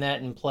I've seen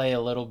that in play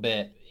a little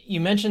bit. You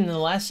mentioned in the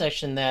last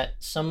section that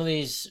some of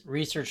these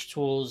research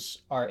tools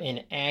are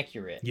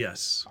inaccurate.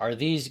 Yes. Are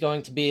these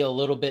going to be a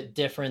little bit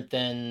different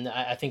than,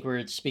 I think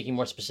we're speaking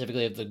more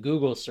specifically of the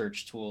Google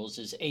search tools.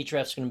 Is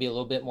Ahrefs going to be a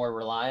little bit more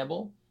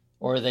reliable,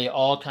 or are they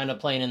all kind of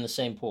playing in the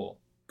same pool?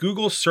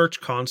 Google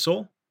Search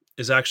Console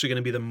is actually going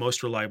to be the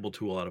most reliable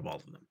tool out of all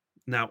of them.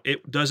 Now,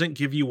 it doesn't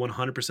give you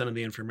 100% of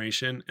the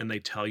information, and they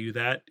tell you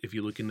that if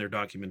you look in their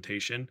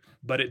documentation,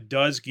 but it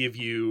does give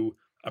you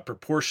a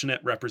proportionate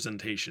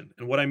representation.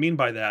 And what I mean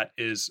by that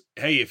is,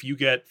 hey, if you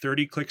get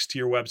 30 clicks to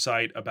your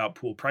website about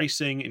pool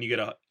pricing, and you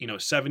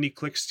get 70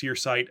 clicks to your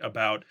site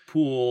about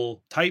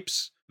pool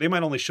types, they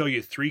might only show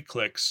you 3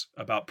 clicks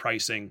about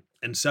pricing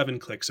and 7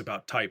 clicks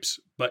about types,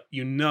 but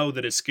you know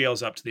that it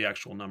scales up to the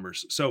actual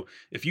numbers. So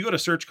if you go to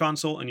Search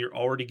Console and you're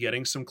already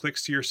getting some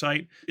clicks to your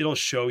site, it'll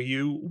show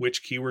you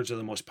which keywords are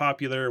the most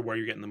popular, where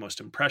you're getting the most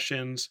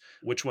impressions,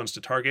 which ones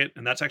to target.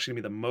 And that's actually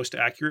going to be the most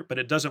accurate, but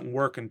it doesn't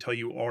work until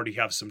you already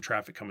have some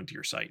traffic coming to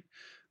your site.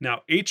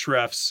 Now,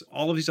 Ahrefs,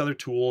 all of these other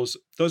tools,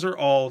 those are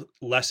all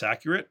less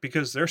accurate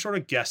because they're sort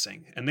of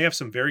guessing, and they have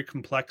some very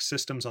complex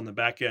systems on the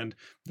back end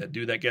that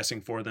do that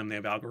guessing for them. They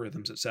have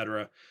algorithms,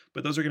 etc.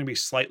 But those are going to be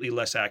slightly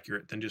less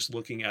accurate than just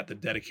looking at the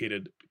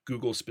dedicated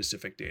Google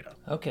specific data.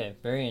 Okay,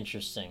 very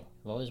interesting.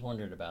 I've always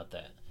wondered about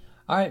that.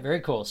 All right, very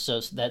cool. So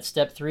that's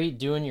step 3,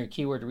 doing your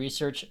keyword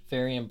research,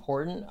 very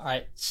important. All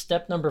right,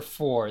 step number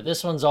 4.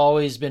 This one's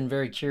always been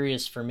very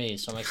curious for me,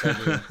 so I'm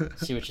excited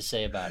to see what you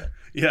say about it.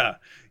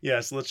 Yeah.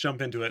 So let's jump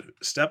into it.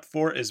 Step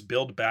 4 is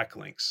build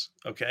backlinks.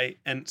 Okay.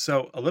 And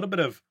so a little bit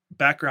of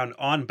background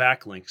on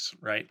backlinks,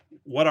 right?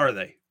 What are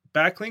they?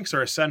 Backlinks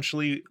are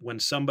essentially when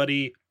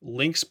somebody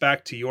links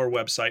back to your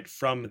website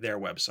from their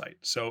website.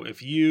 So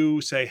if you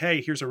say,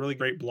 hey, here's a really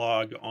great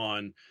blog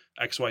on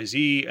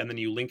XYZ, and then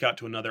you link out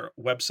to another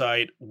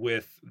website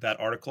with that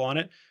article on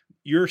it,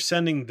 you're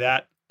sending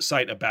that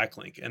site a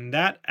backlink, and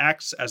that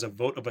acts as a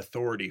vote of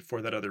authority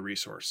for that other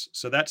resource.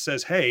 So that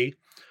says, hey,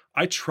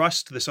 I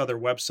trust this other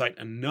website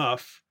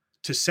enough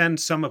to send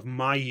some of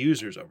my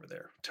users over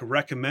there, to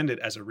recommend it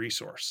as a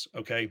resource.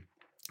 Okay.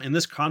 And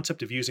this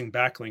concept of using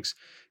backlinks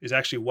is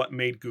actually what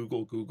made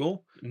Google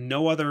Google.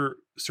 No other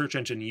search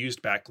engine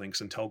used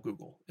backlinks until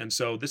Google. And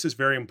so this is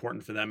very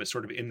important for them. It's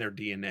sort of in their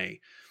DNA.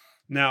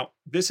 Now,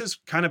 this has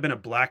kind of been a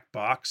black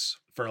box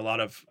for a lot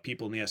of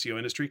people in the SEO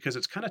industry because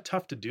it's kind of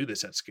tough to do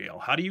this at scale.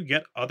 How do you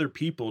get other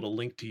people to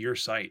link to your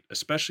site,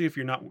 especially if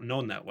you're not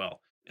known that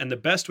well? And the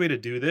best way to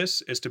do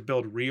this is to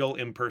build real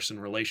in-person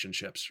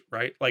relationships,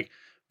 right? Like,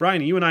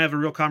 Brian, you and I have a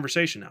real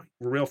conversation now.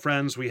 We're real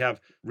friends. We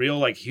have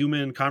real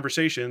human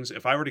conversations.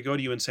 If I were to go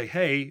to you and say,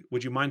 hey,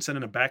 would you mind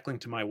sending a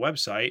backlink to my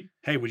website?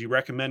 Hey, would you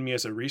recommend me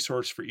as a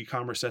resource for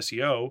e-commerce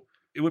SEO?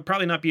 It would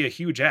probably not be a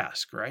huge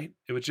ask, right?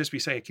 It would just be,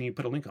 say, can you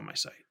put a link on my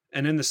site?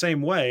 And in the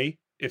same way,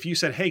 if you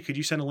said, hey, could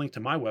you send a link to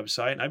my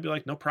website? I'd be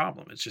like, no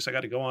problem. It's just, I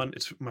got to go on.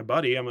 It's my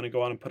buddy. I'm going to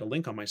go on and put a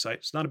link on my site.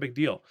 It's not a big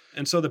deal.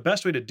 And so the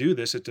best way to do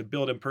this is to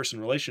build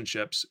in-person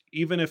relationships,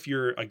 even if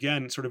you're,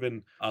 again, sort of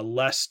in a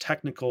less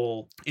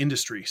technical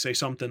industry, say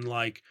something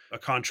like a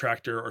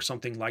contractor or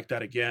something like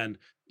that. Again,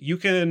 you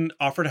can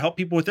offer to help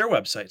people with their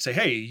website. Say,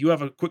 hey, you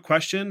have a quick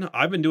question.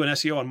 I've been doing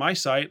SEO on my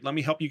site. Let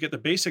me help you get the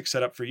basics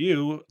set up for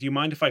you. Do you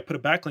mind if I put a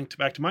backlink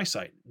back to my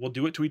site? We'll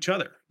do it to each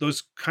other.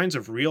 Those kinds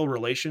of real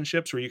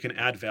relationships where you can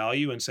add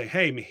value and say,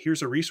 hey,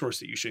 here's a resource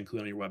that you should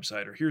include on your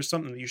website, or here's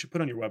something that you should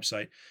put on your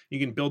website. You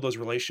can build those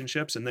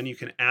relationships, and then you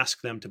can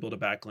ask them to build a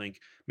backlink.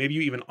 Maybe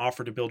you even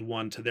offer to build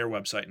one to their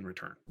website in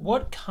return.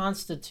 What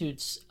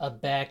constitutes a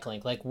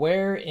backlink? Like,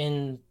 where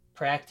in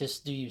practice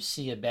do you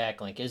see a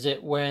backlink? Is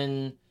it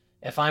when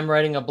if I'm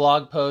writing a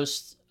blog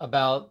post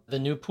about the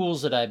new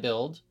pools that I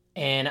build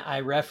and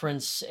I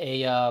reference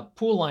a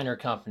pool liner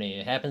company,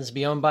 it happens to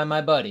be owned by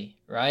my buddy,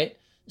 right?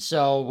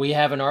 So we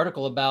have an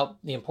article about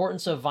the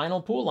importance of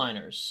vinyl pool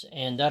liners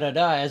and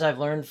as I've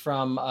learned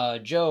from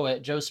Joe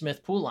at Joe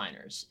Smith Pool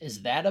Liners.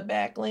 Is that a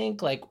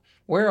backlink? Like,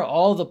 where are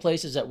all the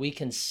places that we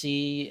can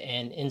see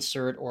and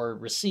insert or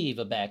receive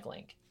a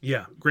backlink?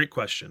 Yeah, great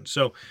question.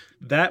 So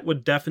that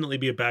would definitely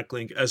be a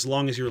backlink as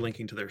long as you're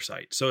linking to their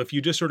site. So if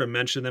you just sort of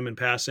mention them in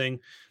passing,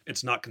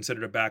 it's not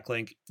considered a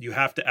backlink. You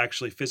have to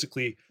actually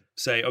physically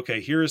say,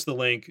 okay, here is the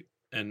link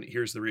and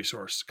here's the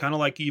resource. Kind of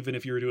like even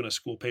if you were doing a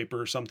school paper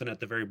or something at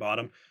the very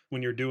bottom,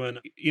 when you're doing,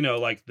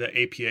 like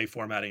the APA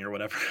formatting or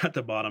whatever at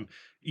the bottom,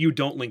 you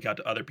don't link out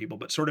to other people.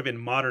 But sort of in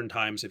modern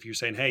times, if you're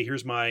saying, hey,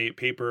 here's my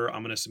paper,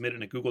 I'm going to submit it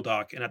in a Google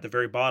Doc. And at the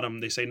very bottom,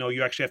 they say, no,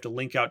 you actually have to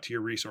link out to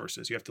your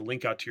resources. You have to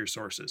link out to your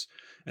sources.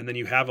 And then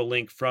you have a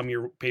link from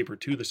your paper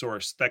to the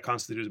source that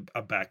constitutes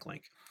a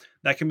backlink.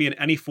 That can be in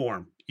any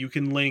form. You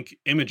can link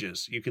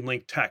images, you can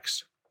link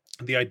text.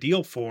 The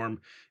ideal form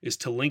is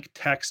to link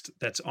text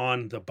that's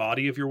on the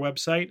body of your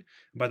website.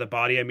 By the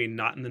body, I mean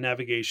not in the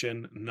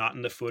navigation, not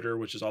in the footer,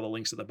 which is all the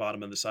links at the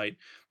bottom of the site,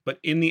 but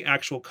in the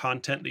actual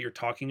content that you're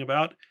talking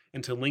about,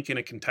 and to link in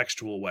a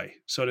contextual way.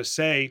 So to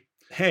say,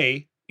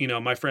 hey,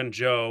 my friend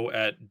Joe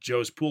at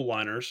Joe's Pool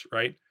Liners,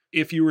 right?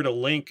 If you were to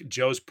link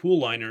Joe's Pool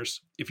Liners,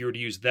 if you were to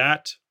use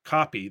that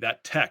copy,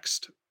 that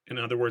text, in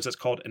other words, that's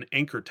called an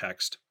anchor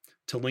text,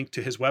 to link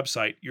to his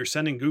website, you're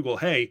sending Google,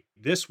 hey,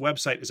 this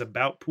website is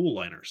about pool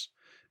liners.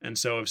 And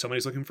so if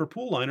somebody's looking for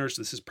pool liners,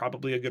 this is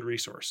probably a good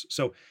resource.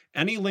 So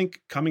any link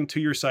coming to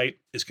your site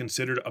is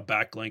considered a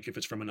backlink if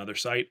it's from another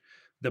site.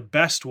 The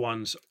best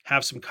ones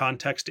have some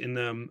context in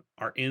them,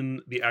 are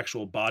in the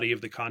actual body of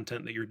the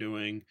content that you're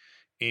doing,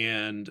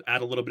 and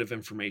add a little bit of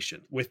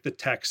information with the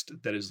text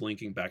that is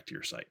linking back to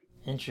your site.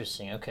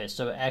 Interesting. Okay,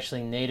 so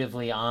actually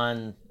natively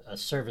on a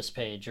service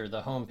page or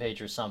the home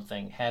page or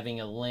something,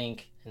 having a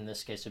link, in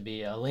this case would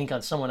be a link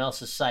on someone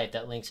else's site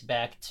that links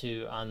back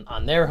to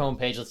on their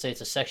homepage. Let's say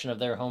it's a section of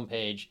their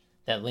homepage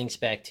that links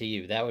back to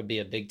you. That would be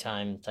a big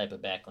time type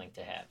of backlink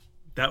to have.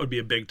 That would be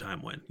a big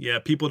time win. Yeah,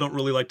 people don't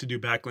really like to do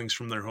backlinks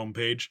from their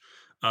homepage.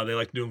 They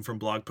like to do them from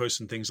blog posts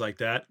and things like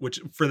that,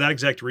 which for that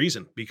exact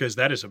reason, because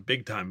that is a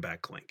big time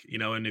backlink,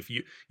 and if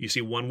you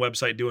see one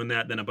website doing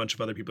that, then a bunch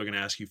of other people are going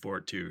to ask you for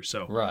it too.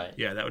 So right.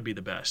 Yeah, that would be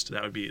the best.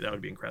 That would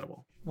be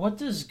incredible. What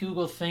does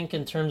Google think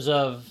in terms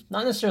of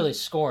not necessarily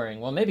scoring?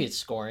 Well, maybe it's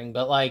scoring,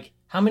 but like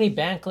how many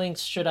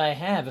backlinks should I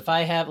have? If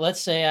I have, let's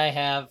say I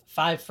have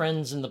 5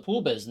 friends in the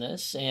pool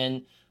business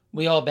and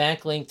we all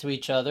backlink to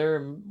each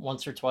other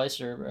once or twice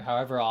or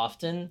however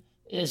often,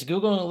 is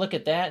Google going to look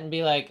at that and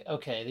be like,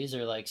 okay, these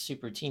are like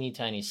super teeny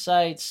tiny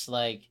sites,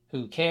 like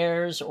who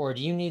cares? Or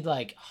do you need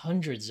like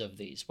hundreds of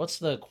these? What's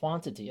the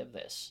quantity of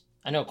this?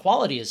 I know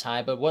quality is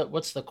high, but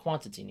what's the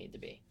quantity need to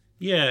be?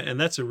 Yeah, and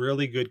that's a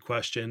really good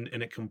question,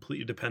 and it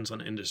completely depends on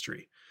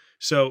industry.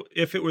 So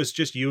if it was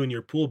just you and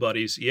your pool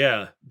buddies,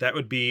 yeah, that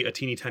would be a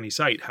teeny tiny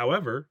site.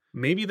 However,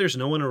 maybe there's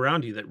no one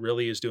around you that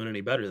really is doing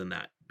any better than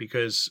that,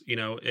 because,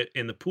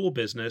 in the pool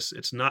business,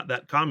 it's not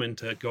that common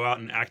to go out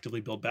and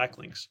actively build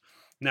backlinks.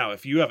 Now,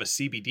 if you have a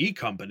CBD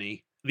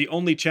company, the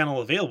only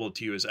channel available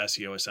to you is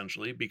SEO,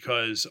 essentially,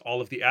 because all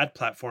of the ad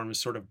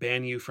platforms sort of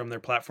ban you from their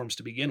platforms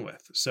to begin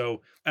with.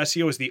 So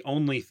SEO is the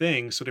only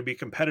thing. So to be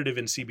competitive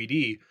in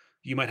CBD,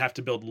 you might have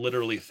to build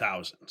literally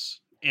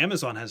thousands.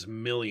 Amazon has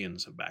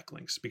millions of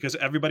backlinks because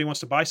everybody wants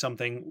to buy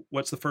something.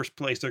 What's the first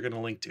place they're going to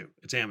link to?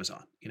 It's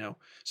Amazon,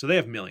 so they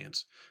have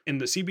millions. In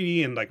the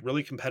CBD and like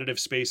really competitive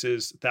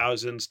spaces,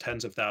 thousands,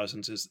 tens of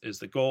thousands is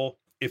the goal.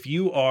 If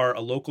you are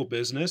a local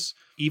business,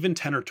 even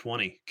 10 or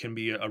 20 can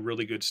be a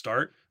really good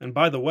start. And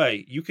by the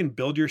way, you can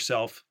build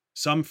yourself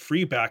some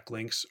free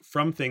backlinks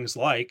from things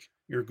like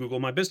your Google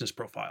My Business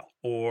profile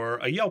or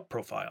a Yelp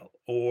profile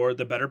or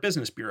the Better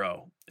Business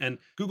Bureau. And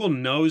Google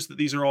knows that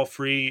these are all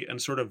free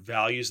and sort of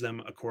values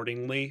them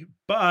accordingly,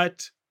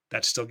 but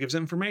that still gives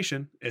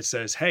information. It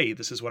says, hey,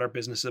 this is what our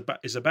business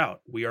is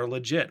about. We are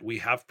legit. We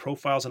have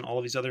profiles on all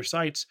of these other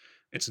sites.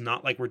 It's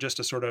not like we're just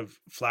a sort of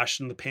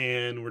flash in the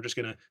pan. We're just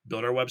going to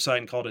build our website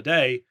and call it a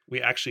day.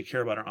 We actually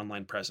care about our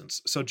online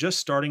presence. So just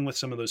starting with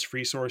some of those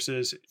free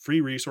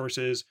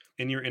resources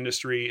in your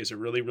industry is a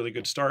really, really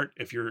good start.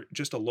 If you're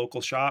just a local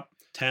shop,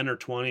 10 or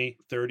 20,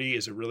 30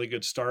 is a really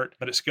good start,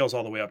 but it scales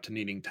all the way up to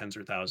needing tens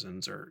or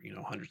thousands or,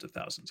 hundreds of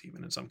thousands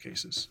even in some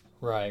cases.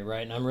 Right.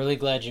 And I'm really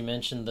glad you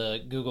mentioned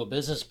the Google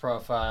Business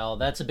Profile.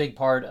 That's a big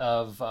part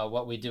of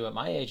what we do at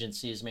my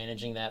agency is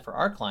managing that for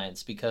our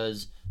clients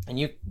because, and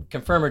you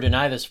confirm or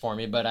deny this for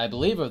me, but I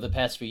believe over the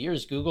past few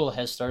years, Google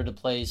has started to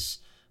place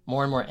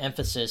more and more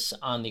emphasis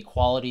on the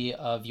quality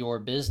of your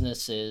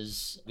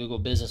business's Google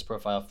Business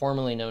Profile,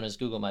 formerly known as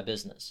Google My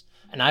Business.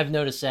 And I've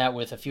noticed that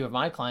with a few of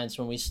my clients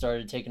when we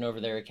started taking over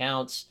their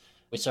accounts,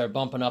 we started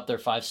bumping up their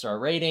 5-star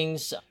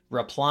ratings,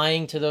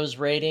 replying to those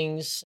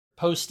ratings,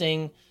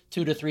 posting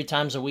 2 to 3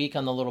 times a week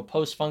on the little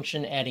post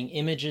function, adding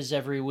images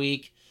every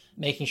week.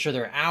 making sure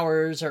their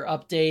hours are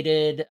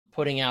updated,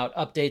 putting out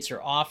updates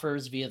or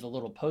offers via the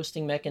little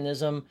posting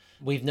mechanism.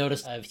 We've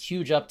noticed a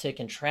huge uptick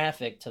in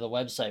traffic to the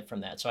website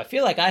from that. So I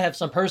feel like I have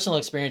some personal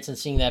experience in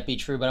seeing that be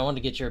true, but I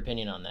wanted to get your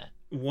opinion on that.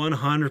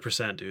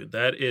 100%, dude.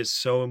 That is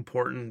so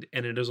important,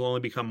 and it has only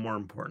become more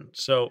important.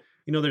 So,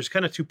 there's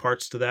kind of two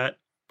parts to that.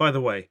 By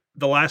the way,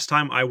 the last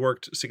time I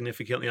worked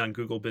significantly on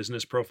Google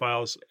business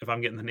profiles, if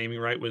I'm getting the naming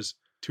right, was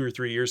 2 or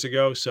 3 years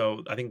ago.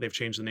 So I think they've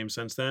changed the name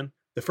since then.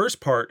 The first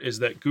part is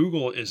that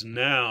Google is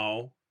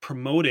now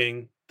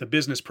promoting the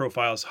business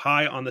profiles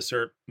high on the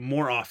SERP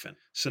more often.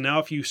 So now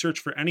if you search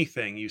for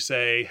anything, you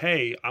say,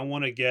 hey, I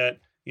want to get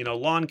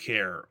lawn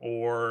care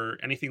or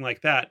anything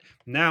like that.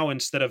 Now,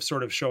 instead of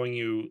sort of showing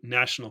you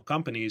national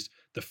companies,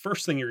 the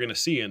first thing you're going to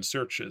see in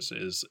searches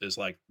is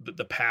like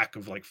the pack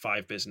of like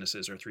 5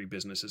 businesses or 3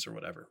 businesses or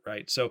whatever,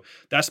 right? So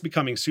that's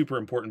becoming super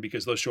important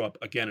because those show up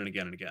again and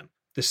again and again.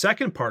 The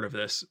second part of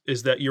this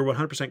is that you're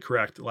 100%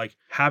 correct. Like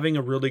having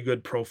a really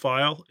good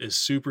profile is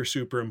super,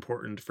 super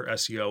important for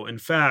SEO. In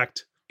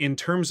fact, in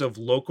terms of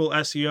local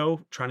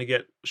SEO, trying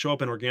to show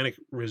up in organic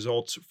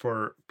results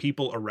for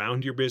people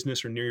around your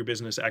business or near your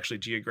business, actually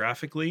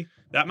geographically,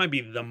 that might be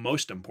the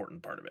most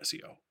important part of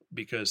SEO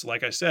because,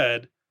 like I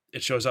said,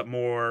 it shows up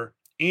more.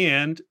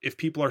 And if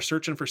people are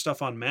searching for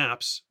stuff on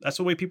maps, that's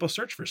the way people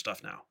search for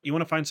stuff now. You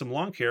want to find some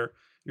lawn care,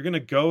 you're going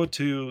to go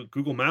to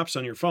Google Maps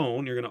on your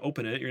phone, you're going to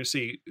open it, you're going to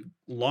see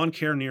lawn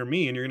care near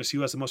me, and you're going to see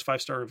who has the most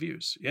 5-star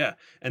reviews. Yeah.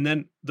 And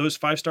then those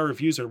 5-star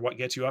reviews are what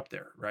gets you up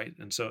there, right?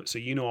 And so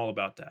all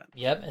about that.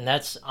 Yep. And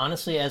that's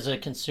honestly, as a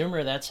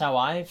consumer, that's how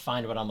I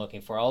find what I'm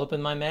looking for. I'll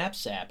open my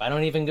Maps app. I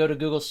don't even go to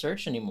Google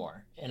search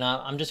anymore. And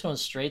I'm just going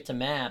straight to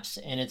Maps.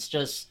 And it's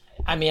just,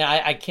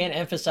 I can't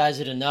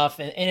emphasize it enough.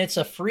 And it's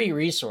a free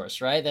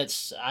resource, right?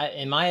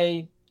 In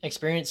my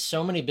experience,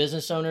 so many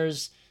business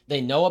owners,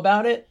 they know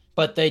about it,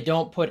 but they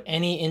don't put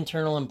any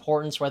internal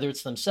importance, whether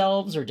it's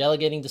themselves or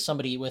delegating to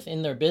somebody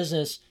within their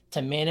business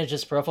to manage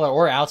this profile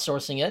or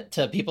outsourcing it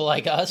to people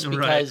like us,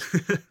 because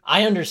right.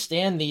 I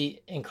understand the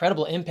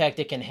incredible impact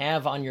it can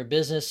have on your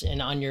business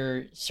and on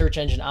your search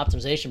engine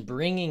optimization,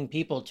 bringing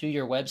people to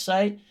your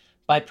website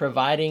by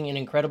providing an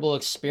incredible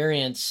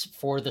experience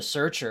for the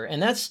searcher.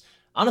 And that's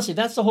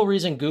the whole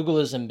reason Google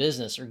is in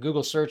business, or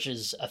Google search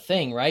is a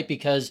thing, right?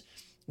 Because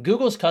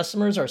Google's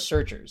customers are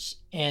searchers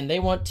and they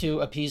want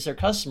to appease their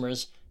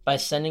customers by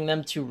sending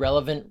them to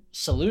relevant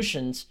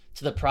solutions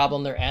to the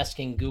problem they're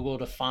asking Google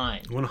to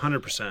find.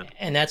 100%.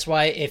 And that's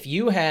why if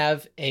you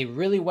have a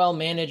really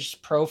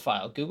well-managed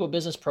profile, Google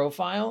Business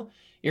Profile,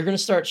 you're going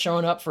to start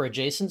showing up for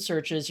adjacent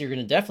searches. You're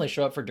going to definitely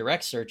show up for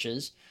direct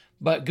searches.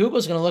 But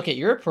Google's going to look at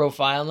your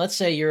profile, and let's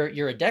say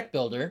you're a deck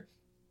builder,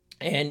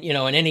 and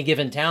in any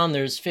given town,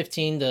 there's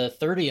 15 to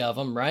 30 of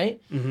them,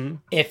 right? Mm-hmm.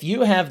 If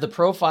you have the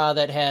profile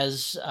that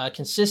has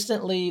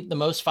consistently the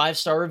most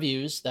 5-star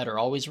reviews that are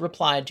always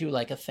replied to,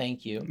 like a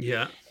thank you,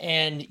 yeah,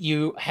 and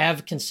you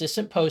have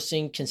consistent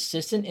posting,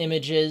 consistent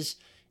images,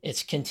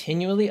 it's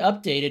continually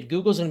updated,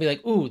 Google's going to be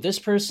like, ooh, this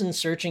person's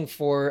searching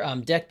for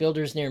deck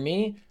builders near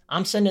me.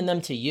 I'm sending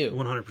them to you.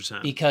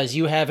 100%. Because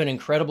you have an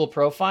incredible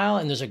profile,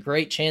 and there's a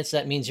great chance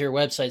that means your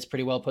website's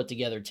pretty well put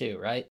together too,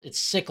 right? It's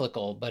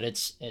cyclical, but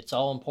it's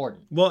all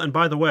important. Well, and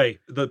by the way,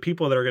 the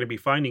people that are going to be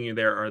finding you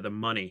there are the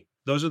money.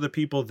 Those are the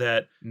people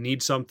that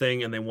need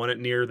something and they want it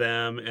near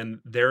them,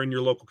 and they're in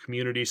your local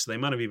community. So they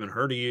might have even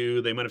heard of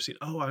you. They might have seen,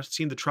 I've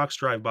seen the trucks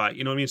drive by.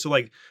 You know what I mean? So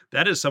like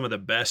that is some of the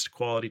best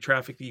quality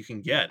traffic that you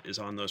can get is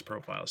on those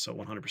profiles. So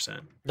 100%.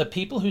 The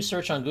people who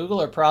search on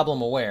Google are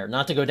problem aware.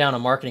 Not to go down a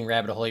marketing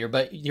rabbit hole here,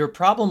 but you're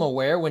problem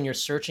aware when you're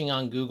searching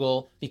on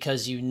Google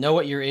because you know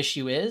what your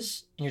issue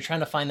is and you're trying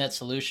to find that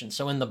solution.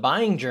 So in the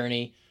buying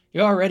journey,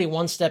 you're already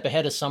one step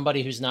ahead of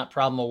somebody who's not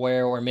problem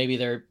aware, or maybe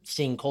they're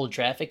seeing cold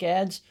traffic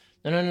ads.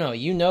 No.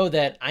 You know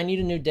that I need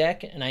a new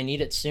deck and I need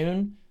it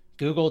soon.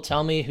 Google,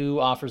 tell me who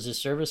offers this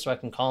service so I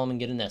can call them and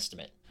get an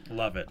estimate.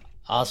 Love it.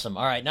 Awesome.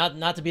 All right.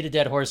 Not to beat a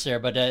dead horse there,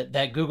 but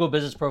that Google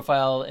Business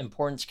Profile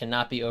importance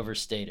cannot be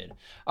overstated.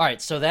 All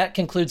right. So that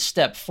concludes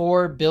step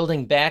 4,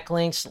 building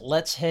backlinks.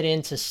 Let's head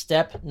into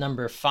step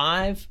number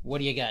 5. What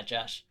do you got,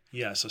 Josh?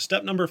 Yeah. So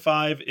step number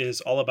 5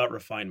 is all about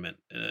refinement.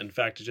 In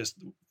fact,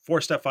 just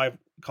for step 5,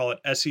 call it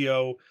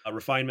SEO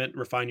refinement,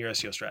 refine your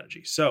SEO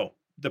strategy. So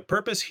the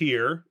purpose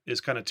here is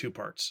kind of 2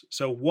 parts.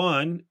 So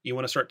 1, you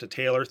want to start to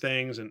tailor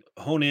things and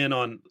hone in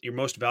on your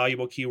most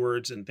valuable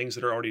keywords and things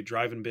that are already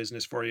driving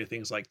business for you,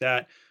 things like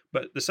that.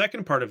 But the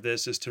second part of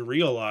this is to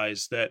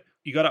realize that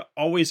you got to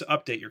always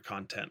update your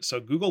content.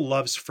 So Google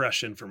loves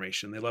fresh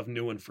information. They love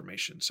new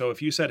information. So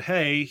if you said,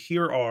 hey,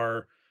 here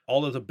are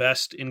all of the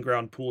best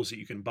in-ground pools that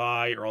you can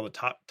buy, or all the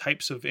top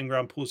types of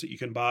in-ground pools that you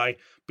can buy,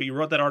 but you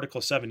wrote that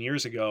article 7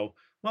 years ago,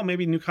 well,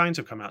 maybe new kinds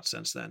have come out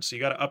since then. So you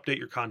got to update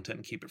your content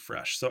and keep it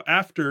fresh. So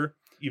after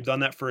you've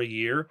done that for a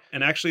year.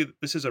 And actually,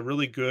 this is a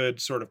really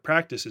good sort of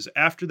practice is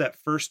after that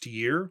first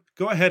year,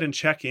 go ahead and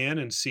check in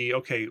and see,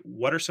 okay,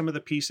 what are some of the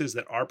pieces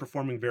that are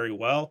performing very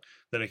well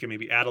that I can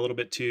maybe add a little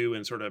bit to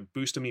and sort of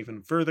boost them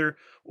even further?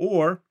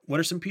 Or what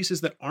are some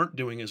pieces that aren't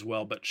doing as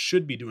well, but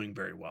should be doing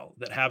very well,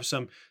 that have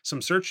some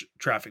search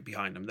traffic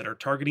behind them, that are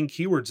targeting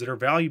keywords that are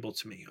valuable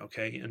to me,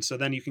 okay? And so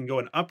then you can go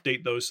and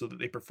update those so that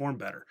they perform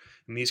better.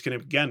 And these can,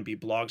 again, be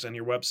blogs on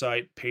your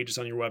website, pages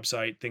on your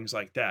website, things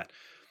like that.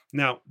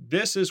 Now,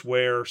 this is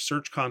where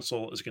Search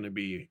Console is going to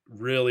be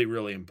really,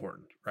 really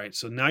important, right?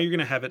 So now you're going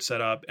to have it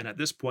set up. And at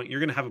this point, you're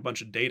going to have a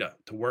bunch of data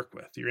to work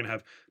with. You're going to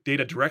have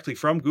data directly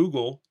from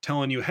Google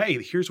telling you,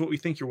 hey, here's what we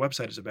think your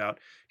website is about.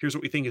 Here's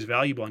what we think is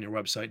valuable on your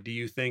website. Do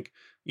you think,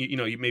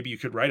 maybe you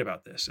could write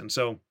about this? And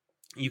so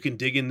you can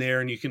dig in there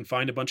and you can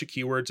find a bunch of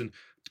keywords, and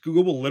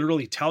Google will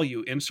literally tell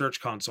you in Search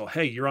Console,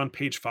 hey, you're on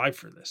page 5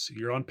 for this.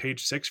 You're on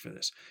page 6 for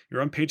this.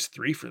 You're on page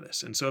 3 for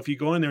this. And so if you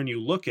go in there and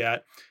you look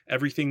at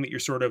everything that you're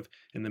sort of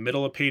in the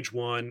middle of page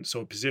 1,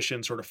 so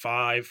position sort of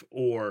 5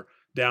 or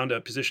down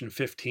to position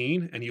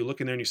 15, and you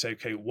look in there and you say,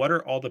 okay, what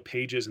are all the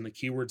pages and the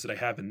keywords that I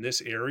have in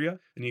this area?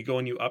 And you go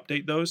and you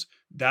update those.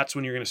 That's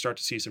when you're going to start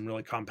to see some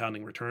really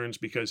compounding returns,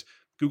 because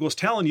Google's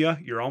telling you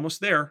you're almost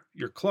there,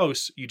 you're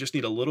close, you just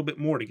need a little bit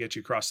more to get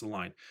you across the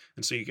line.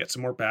 And so you get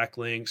some more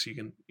backlinks, you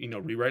can,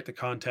 rewrite the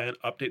content,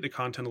 update the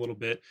content a little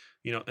bit,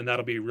 and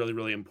that'll be really,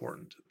 really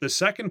important. The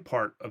second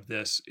part of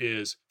this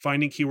is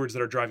finding keywords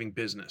that are driving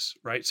business,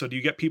 right? So do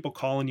you get people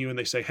calling you and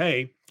they say,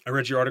 hey, I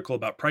read your article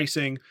about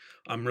pricing.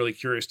 I'm really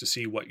curious to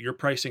see what your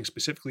pricing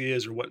specifically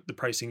is, or what the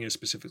pricing is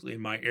specifically in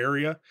my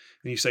area.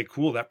 And you say,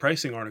 cool, that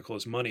pricing article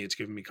is money. It's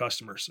giving me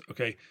customers.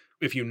 Okay.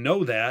 If you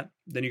know that,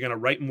 then you're going to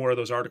write more of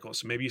those articles.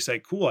 So maybe you say,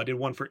 cool, I did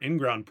one for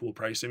in-ground pool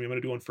pricing. Maybe I'm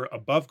going to do one for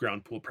above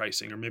ground pool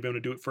pricing, or maybe I'm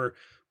going to do it for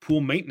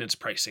pool maintenance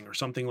pricing or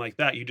something like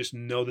that. You just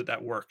know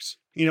that works.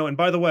 And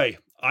by the way,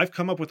 I've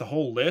come up with a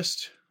whole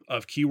list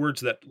of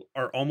keywords that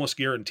are almost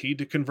guaranteed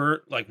to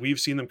convert. Like, we've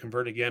seen them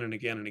convert again and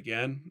again and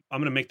again. I'm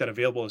going to make that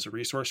available as a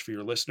resource for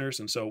your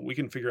listeners. And so we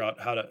can figure out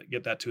how to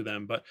get that to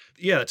them. But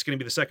yeah, that's going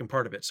to be the second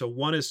part of it. So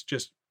one is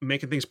just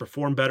making things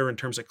perform better in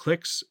terms of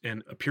clicks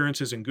and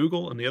appearances in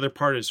Google. And the other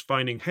part is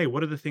finding, hey,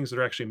 what are the things that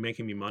are actually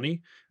making me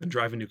money and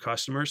driving new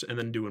customers, and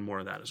then doing more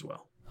of that as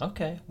well.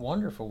 Okay,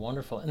 wonderful,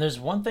 wonderful. And there's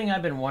one thing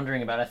I've been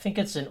wondering about. I think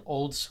it's an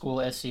old school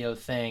SEO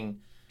thing,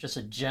 just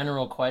a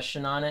general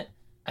question on it.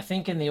 I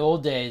think in the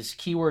old days,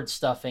 keyword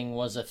stuffing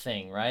was a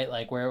thing, right?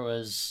 Like where it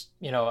was,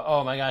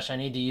 oh my gosh, I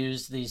need to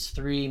use these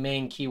 3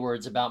 main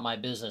keywords about my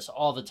business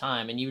all the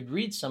time. And you'd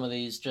read some of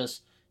these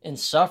just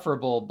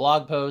insufferable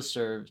blog posts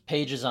or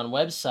pages on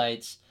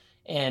websites,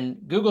 and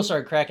Google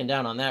started cracking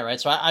down on that,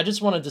 right? So I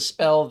just want to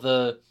dispel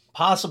the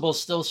possible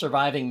still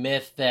surviving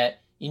myth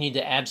that you need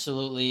to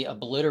absolutely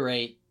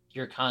obliterate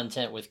your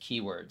content with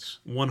keywords.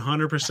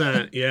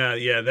 100%.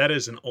 Yeah. That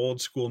is an old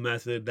school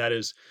method. That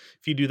is,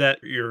 if you do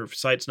that, your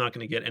site's not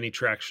going to get any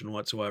traction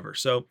whatsoever.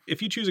 So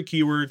if you choose a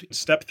keyword,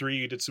 step 3,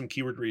 you did some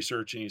keyword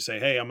research and you say,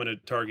 hey, I'm going to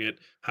target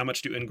how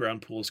much do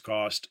in-ground pools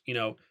cost?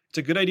 It's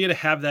a good idea to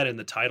have that in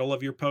the title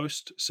of your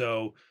post.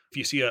 So if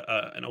you see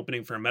an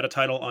opening for a meta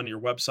title on your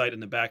website in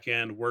the back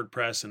end,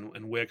 WordPress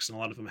and Wix, and a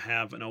lot of them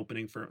have an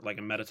opening for like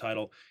a meta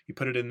title, you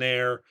put it in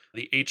there.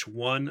 The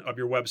H1 of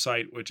your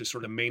website, which is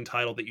sort of the main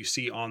title that you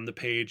see on the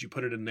page, you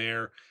put it in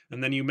there.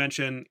 And then you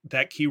mention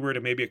that keyword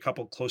and maybe a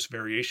couple close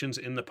variations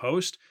in the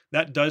post.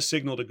 That does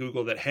signal to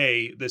Google that,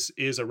 hey, this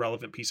is a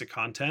relevant piece of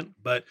content,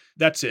 but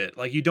that's it.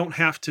 Like, you don't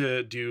have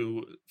to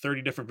do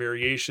 30 different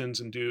variations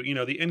and do,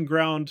 the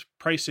in-ground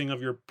pricing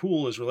of your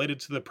pool is related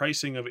to the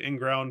pricing of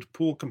in-ground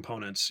pool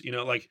components.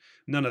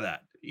 None of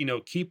that.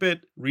 Keep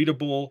it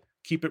readable,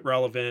 keep it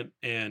relevant,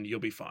 and you'll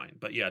be fine.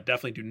 But yeah,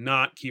 definitely do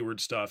not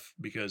keyword stuff,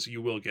 because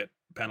you will get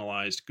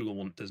penalized.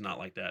 Google does not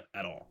like that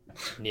at all.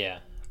 Yeah.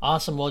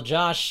 Awesome. Well,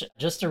 Josh,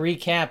 just to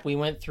recap, we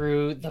went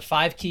through the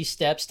 5 key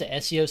steps to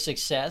SEO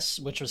success,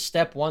 which was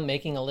step 1,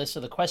 making a list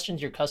of the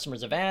questions your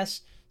customers have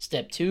asked.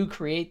 Step 2,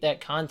 create that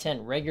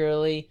content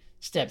regularly.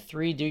 Step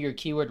 3, do your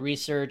keyword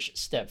research.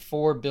 Step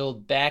 4,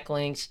 build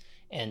backlinks.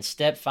 And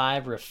step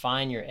 5,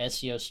 refine your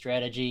SEO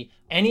strategy.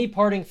 Any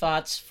parting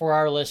thoughts for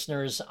our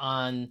listeners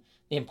on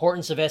the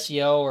importance of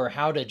SEO, or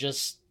how to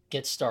just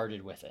get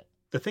started with it?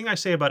 The thing I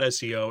say about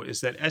SEO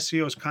is that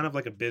SEO is kind of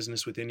like a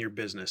business within your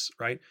business,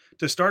 right?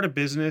 To start a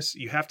business,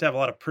 you have to have a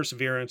lot of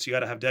perseverance. You got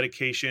to have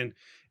dedication,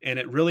 and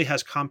it really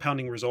has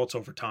compounding results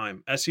over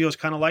time. SEO is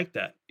kind of like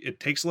that. It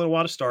takes a little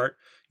while to start.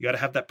 You got to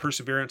have that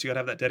perseverance. You got to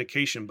have that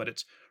dedication, but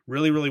it's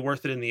really, really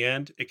worth it in the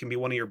end. It can be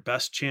one of your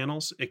best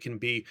channels. It can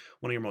be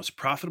one of your most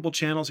profitable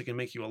channels. It can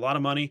make you a lot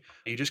of money.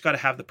 You just got to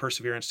have the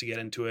perseverance to get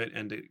into it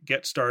and to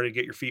get started,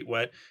 get your feet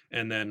wet,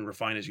 and then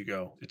refine as you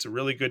go. It's a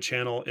really good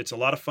channel. It's a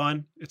lot of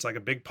fun. It's like a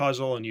big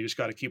puzzle, and you just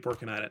got to keep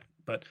working at it.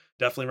 But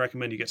definitely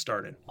recommend you get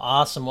started.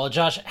 Awesome. Well,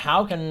 Josh,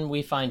 how can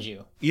we find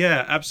you?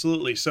 Yeah,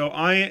 absolutely. So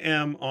I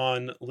am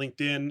on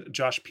LinkedIn,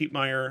 Josh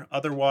Piepmeier.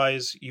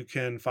 Otherwise, you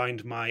can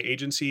find my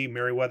agency,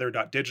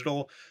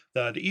 Merriweather.digital.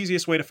 The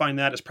easiest way to find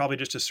that is probably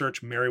just to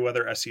search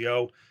Merriweather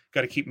SEO.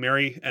 got to keep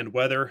Merry and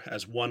weather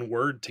as one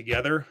word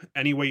together.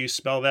 Any way you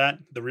spell that,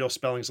 the real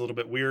spelling's a little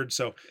bit weird.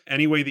 So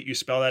any way that you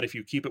spell that, if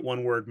you keep it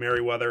one word,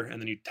 Merryweather,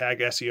 and then you tag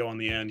SEO on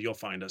the end, you'll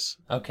find us.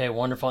 Okay,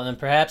 wonderful. And then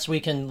perhaps we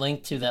can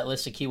link to that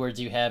list of keywords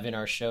you have in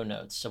our show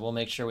notes. So we'll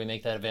make sure we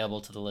make that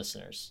available to the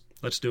listeners.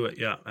 Let's do it.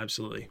 Yeah,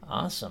 absolutely.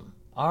 Awesome.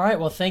 All right.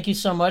 Well, thank you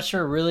so much,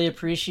 sir. Really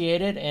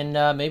appreciate it. And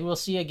maybe we'll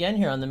see you again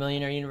here on the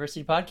Millionaire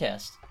University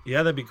podcast.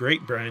 Yeah, that'd be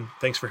great, Brian.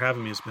 Thanks for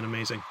having me. It's been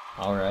amazing.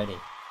 All righty.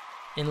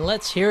 And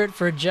let's hear it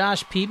for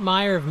Josh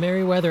Piepmeier of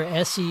Merryweather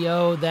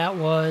SEO. That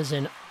was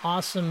an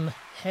awesome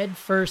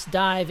headfirst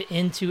dive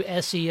into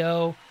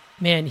SEO.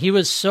 Man, he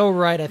was so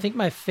right. I think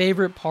my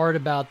favorite part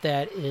about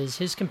that is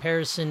his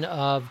comparison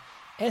of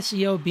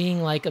SEO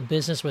being like a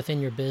business within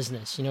your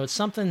business. You know, it's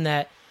something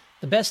that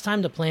the best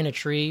time to plant a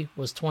tree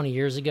was 20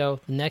 years ago.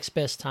 The next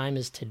best time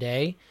is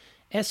today.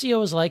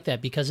 SEO is like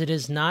that because it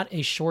is not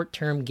a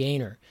short-term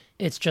gainer.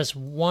 It's just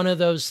one of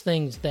those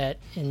things that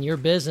in your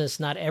business,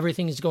 not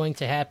everything is going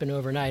to happen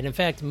overnight. In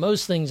fact,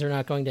 most things are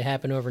not going to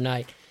happen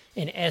overnight.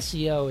 And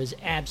SEO is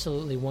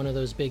absolutely one of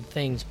those big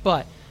things.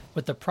 But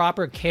with the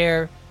proper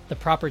care, the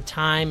proper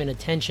time and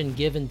attention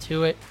given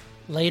to it,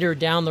 later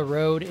down the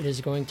road, it is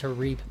going to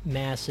reap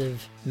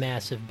massive,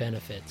 massive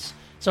benefits.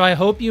 So I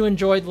hope you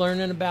enjoyed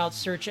learning about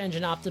search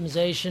engine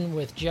optimization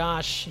with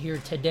Josh here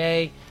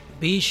today.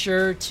 Be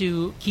sure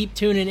to keep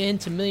tuning in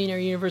to Millionaire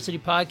University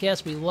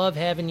Podcast. We love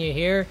having you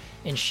here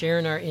and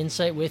sharing our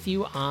insight with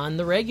you on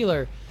the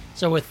regular.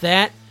 So with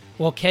that,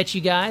 we'll catch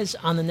you guys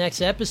on the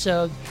next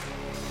episode.